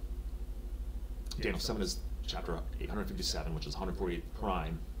 Daniel 7 is chapter 857, which is 148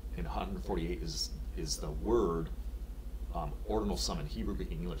 prime, and 148 is the word ordinal sum in Hebrew,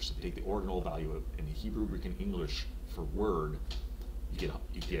 Greek, and English. So if you take the ordinal value in Hebrew, Greek, and English for word, you get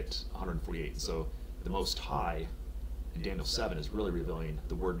 148. So the Most High in Daniel 7 is really revealing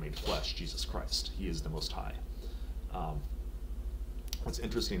the Word made flesh, Jesus Christ. He is the Most High. What's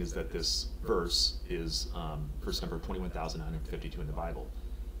interesting is that this verse is verse number 21,952 in the Bible.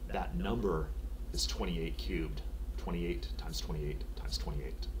 That number is 28 cubed, 28 times 28 times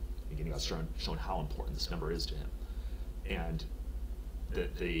 28. Again, God's shown how important this number is to him. And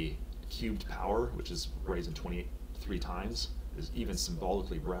the cubed power, which is raised in 23 times, is even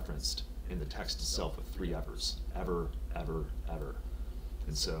symbolically referenced in the text itself with 3 evers. Ever, ever, ever.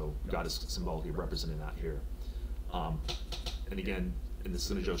 And so God is symbolically representing that here. And again, and this is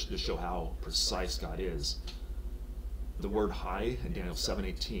going to just show how precise God is. The word high in Daniel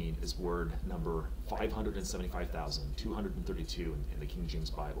 7:18 is word number 575,232 in the King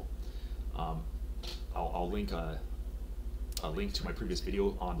James Bible. I'll link a link to my previous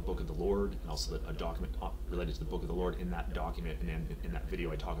video on the Book of the Lord, and also a document related to the Book of the Lord. In that document and in that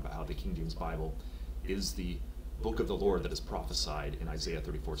video, I talk about how the King James Bible is the Book of the Lord that is prophesied in Isaiah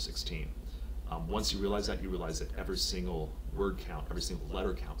 34:16. Once you realize that every single word count, every single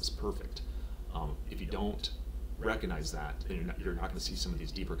letter count is perfect. If you don't recognize that, then you're not going to see some of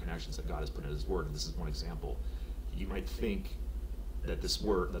these deeper connections that God has put in His Word. And this is one example. You might think that this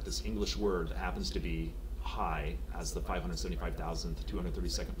English word that happens to be high as the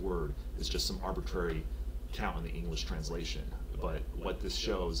 575,232nd word is just some arbitrary count in the English translation. But what this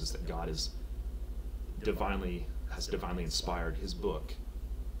shows is that God has divinely inspired His book,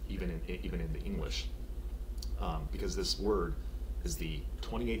 even in the English, because this word is the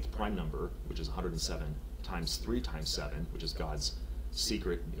 28th prime number, which is 107, times 3 times 7, which is God's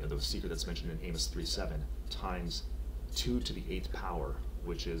secret, the secret that's mentioned in Amos 3:7, times 2 to the 8th power,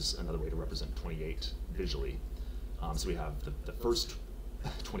 which is another way to represent 28 visually. So we have the first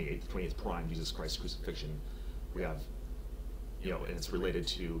 28th prime, Jesus Christ's crucifixion. We have, and it's related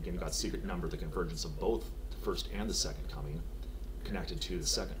to, again, God's secret number, the convergence of both the first and the second coming, connected to the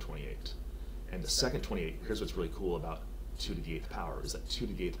second 28. And the second 28, here's what's really cool about 2 to the 8th power, is that 2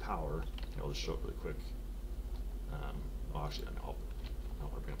 to the 8th power, I'll just show it really quick. Well, actually, I don't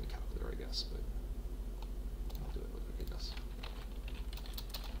want to bring up the calculator, I guess, but I'll do it really quick, I guess.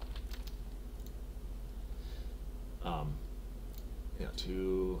 2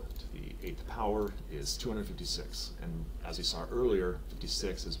 to the 8th power is 256, and as we saw earlier,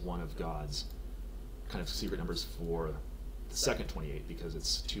 56 is one of God's kind of secret numbers for the second 28, because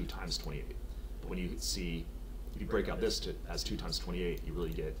it's 2 times 28. But when you break out this as 2 times 28, you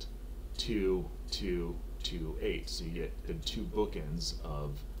really get 2, 2, 2, 8. So you get the 2 bookends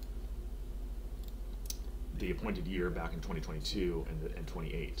of the appointed year back in 2022 and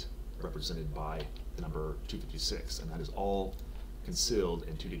 28, represented by the number 256, and that is all concealed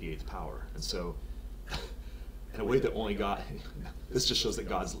in 2 to the 8th power. And so, in a way that only God, this just shows that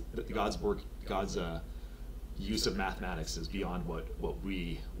God's use of mathematics is beyond what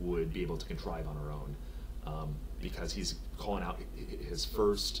we would be able to contrive on our own, because He's calling out the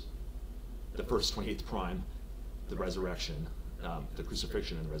first 28th prime, the resurrection, the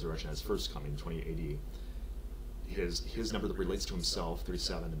crucifixion and the resurrection as first coming, 28 AD. His number that relates to Himself,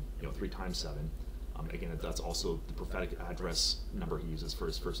 37, 3 times 7. Again, that's also the prophetic address number He uses for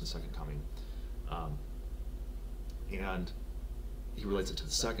His first and second coming. And He relates it to the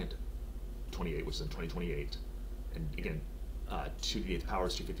second 28, which is in 2028. And again, 2 to the 8th power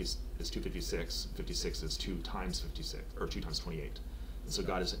is 256. 56 is 2 times 56, or 2 times 28. And so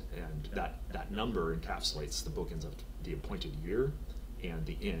God and that number encapsulates the bookends of the appointed year and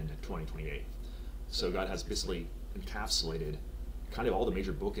the end, 2028. So God has basically encapsulated kind of all the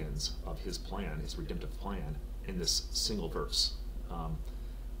major bookends of His plan, His redemptive plan, in this single verse.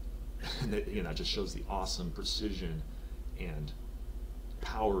 And that just shows the awesome precision and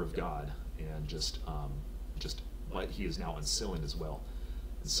power of God, and just what He is now unsealing as well.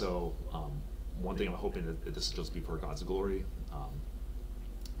 And so one thing I'm hoping that this will just be for God's glory.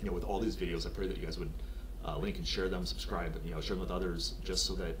 With all these videos, I pray that you guys would link and share them, subscribe, share them with others, just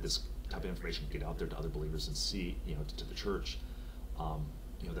so that this type of information can get out there to other believers and see, to the church,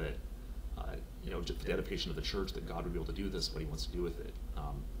 that for the edification of the church, that God would be able to do this, what He wants to do with it.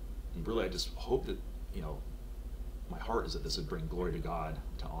 And really, I just hope that, my heart is that this would bring glory to God,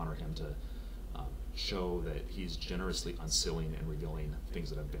 to honor Him, to show that He's generously unsealing and revealing things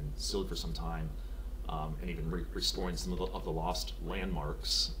that have been sealed for some time, and even restoring some of the lost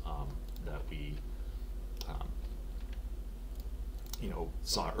landmarks that we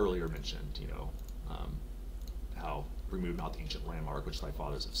saw earlier mentioned, how remove not the ancient landmark which thy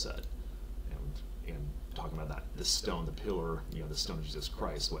fathers have said, and talking about that, this stone, the pillar, the stone of Jesus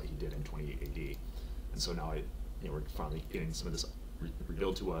Christ, what he did in 28 AD. And so now we're finally getting some of this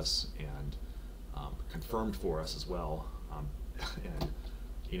revealed to us and confirmed for us as well, and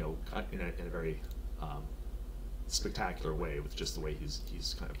in a very spectacular way, with just the way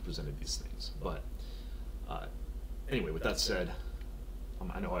he's kind of presented these things. But anyway, with that said,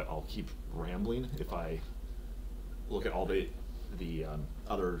 I know I'll keep rambling if I look at all the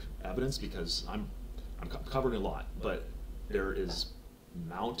other evidence, because I'm covering a lot, but there is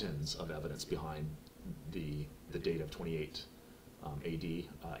mountains of evidence behind the date of 28 AD,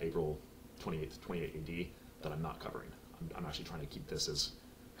 April 28th, 28 AD, that I'm not covering. I'm actually trying to keep this as,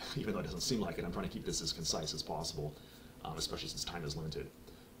 even though it doesn't seem like it, I'm trying to keep this as concise as possible, especially since time is limited.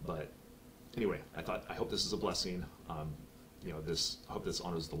 But anyway, I hope this is a blessing. I hope this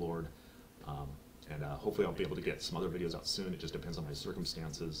honors the Lord, and hopefully I'll be able to get some other videos out soon. It just depends on my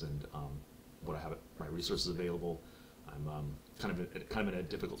circumstances and what I have, my resources available. I'm kind of in a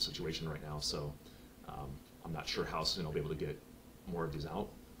difficult situation right now, so I'm not sure how soon I'll be able to get more of these out,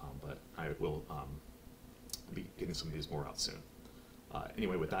 but I will be getting some of these more out soon.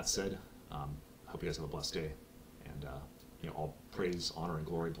 Anyway, with that said, I hope you guys have a blessed day, and all praise, honor, and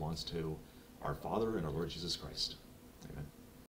glory belongs to our Father and our Lord Jesus Christ. Amen.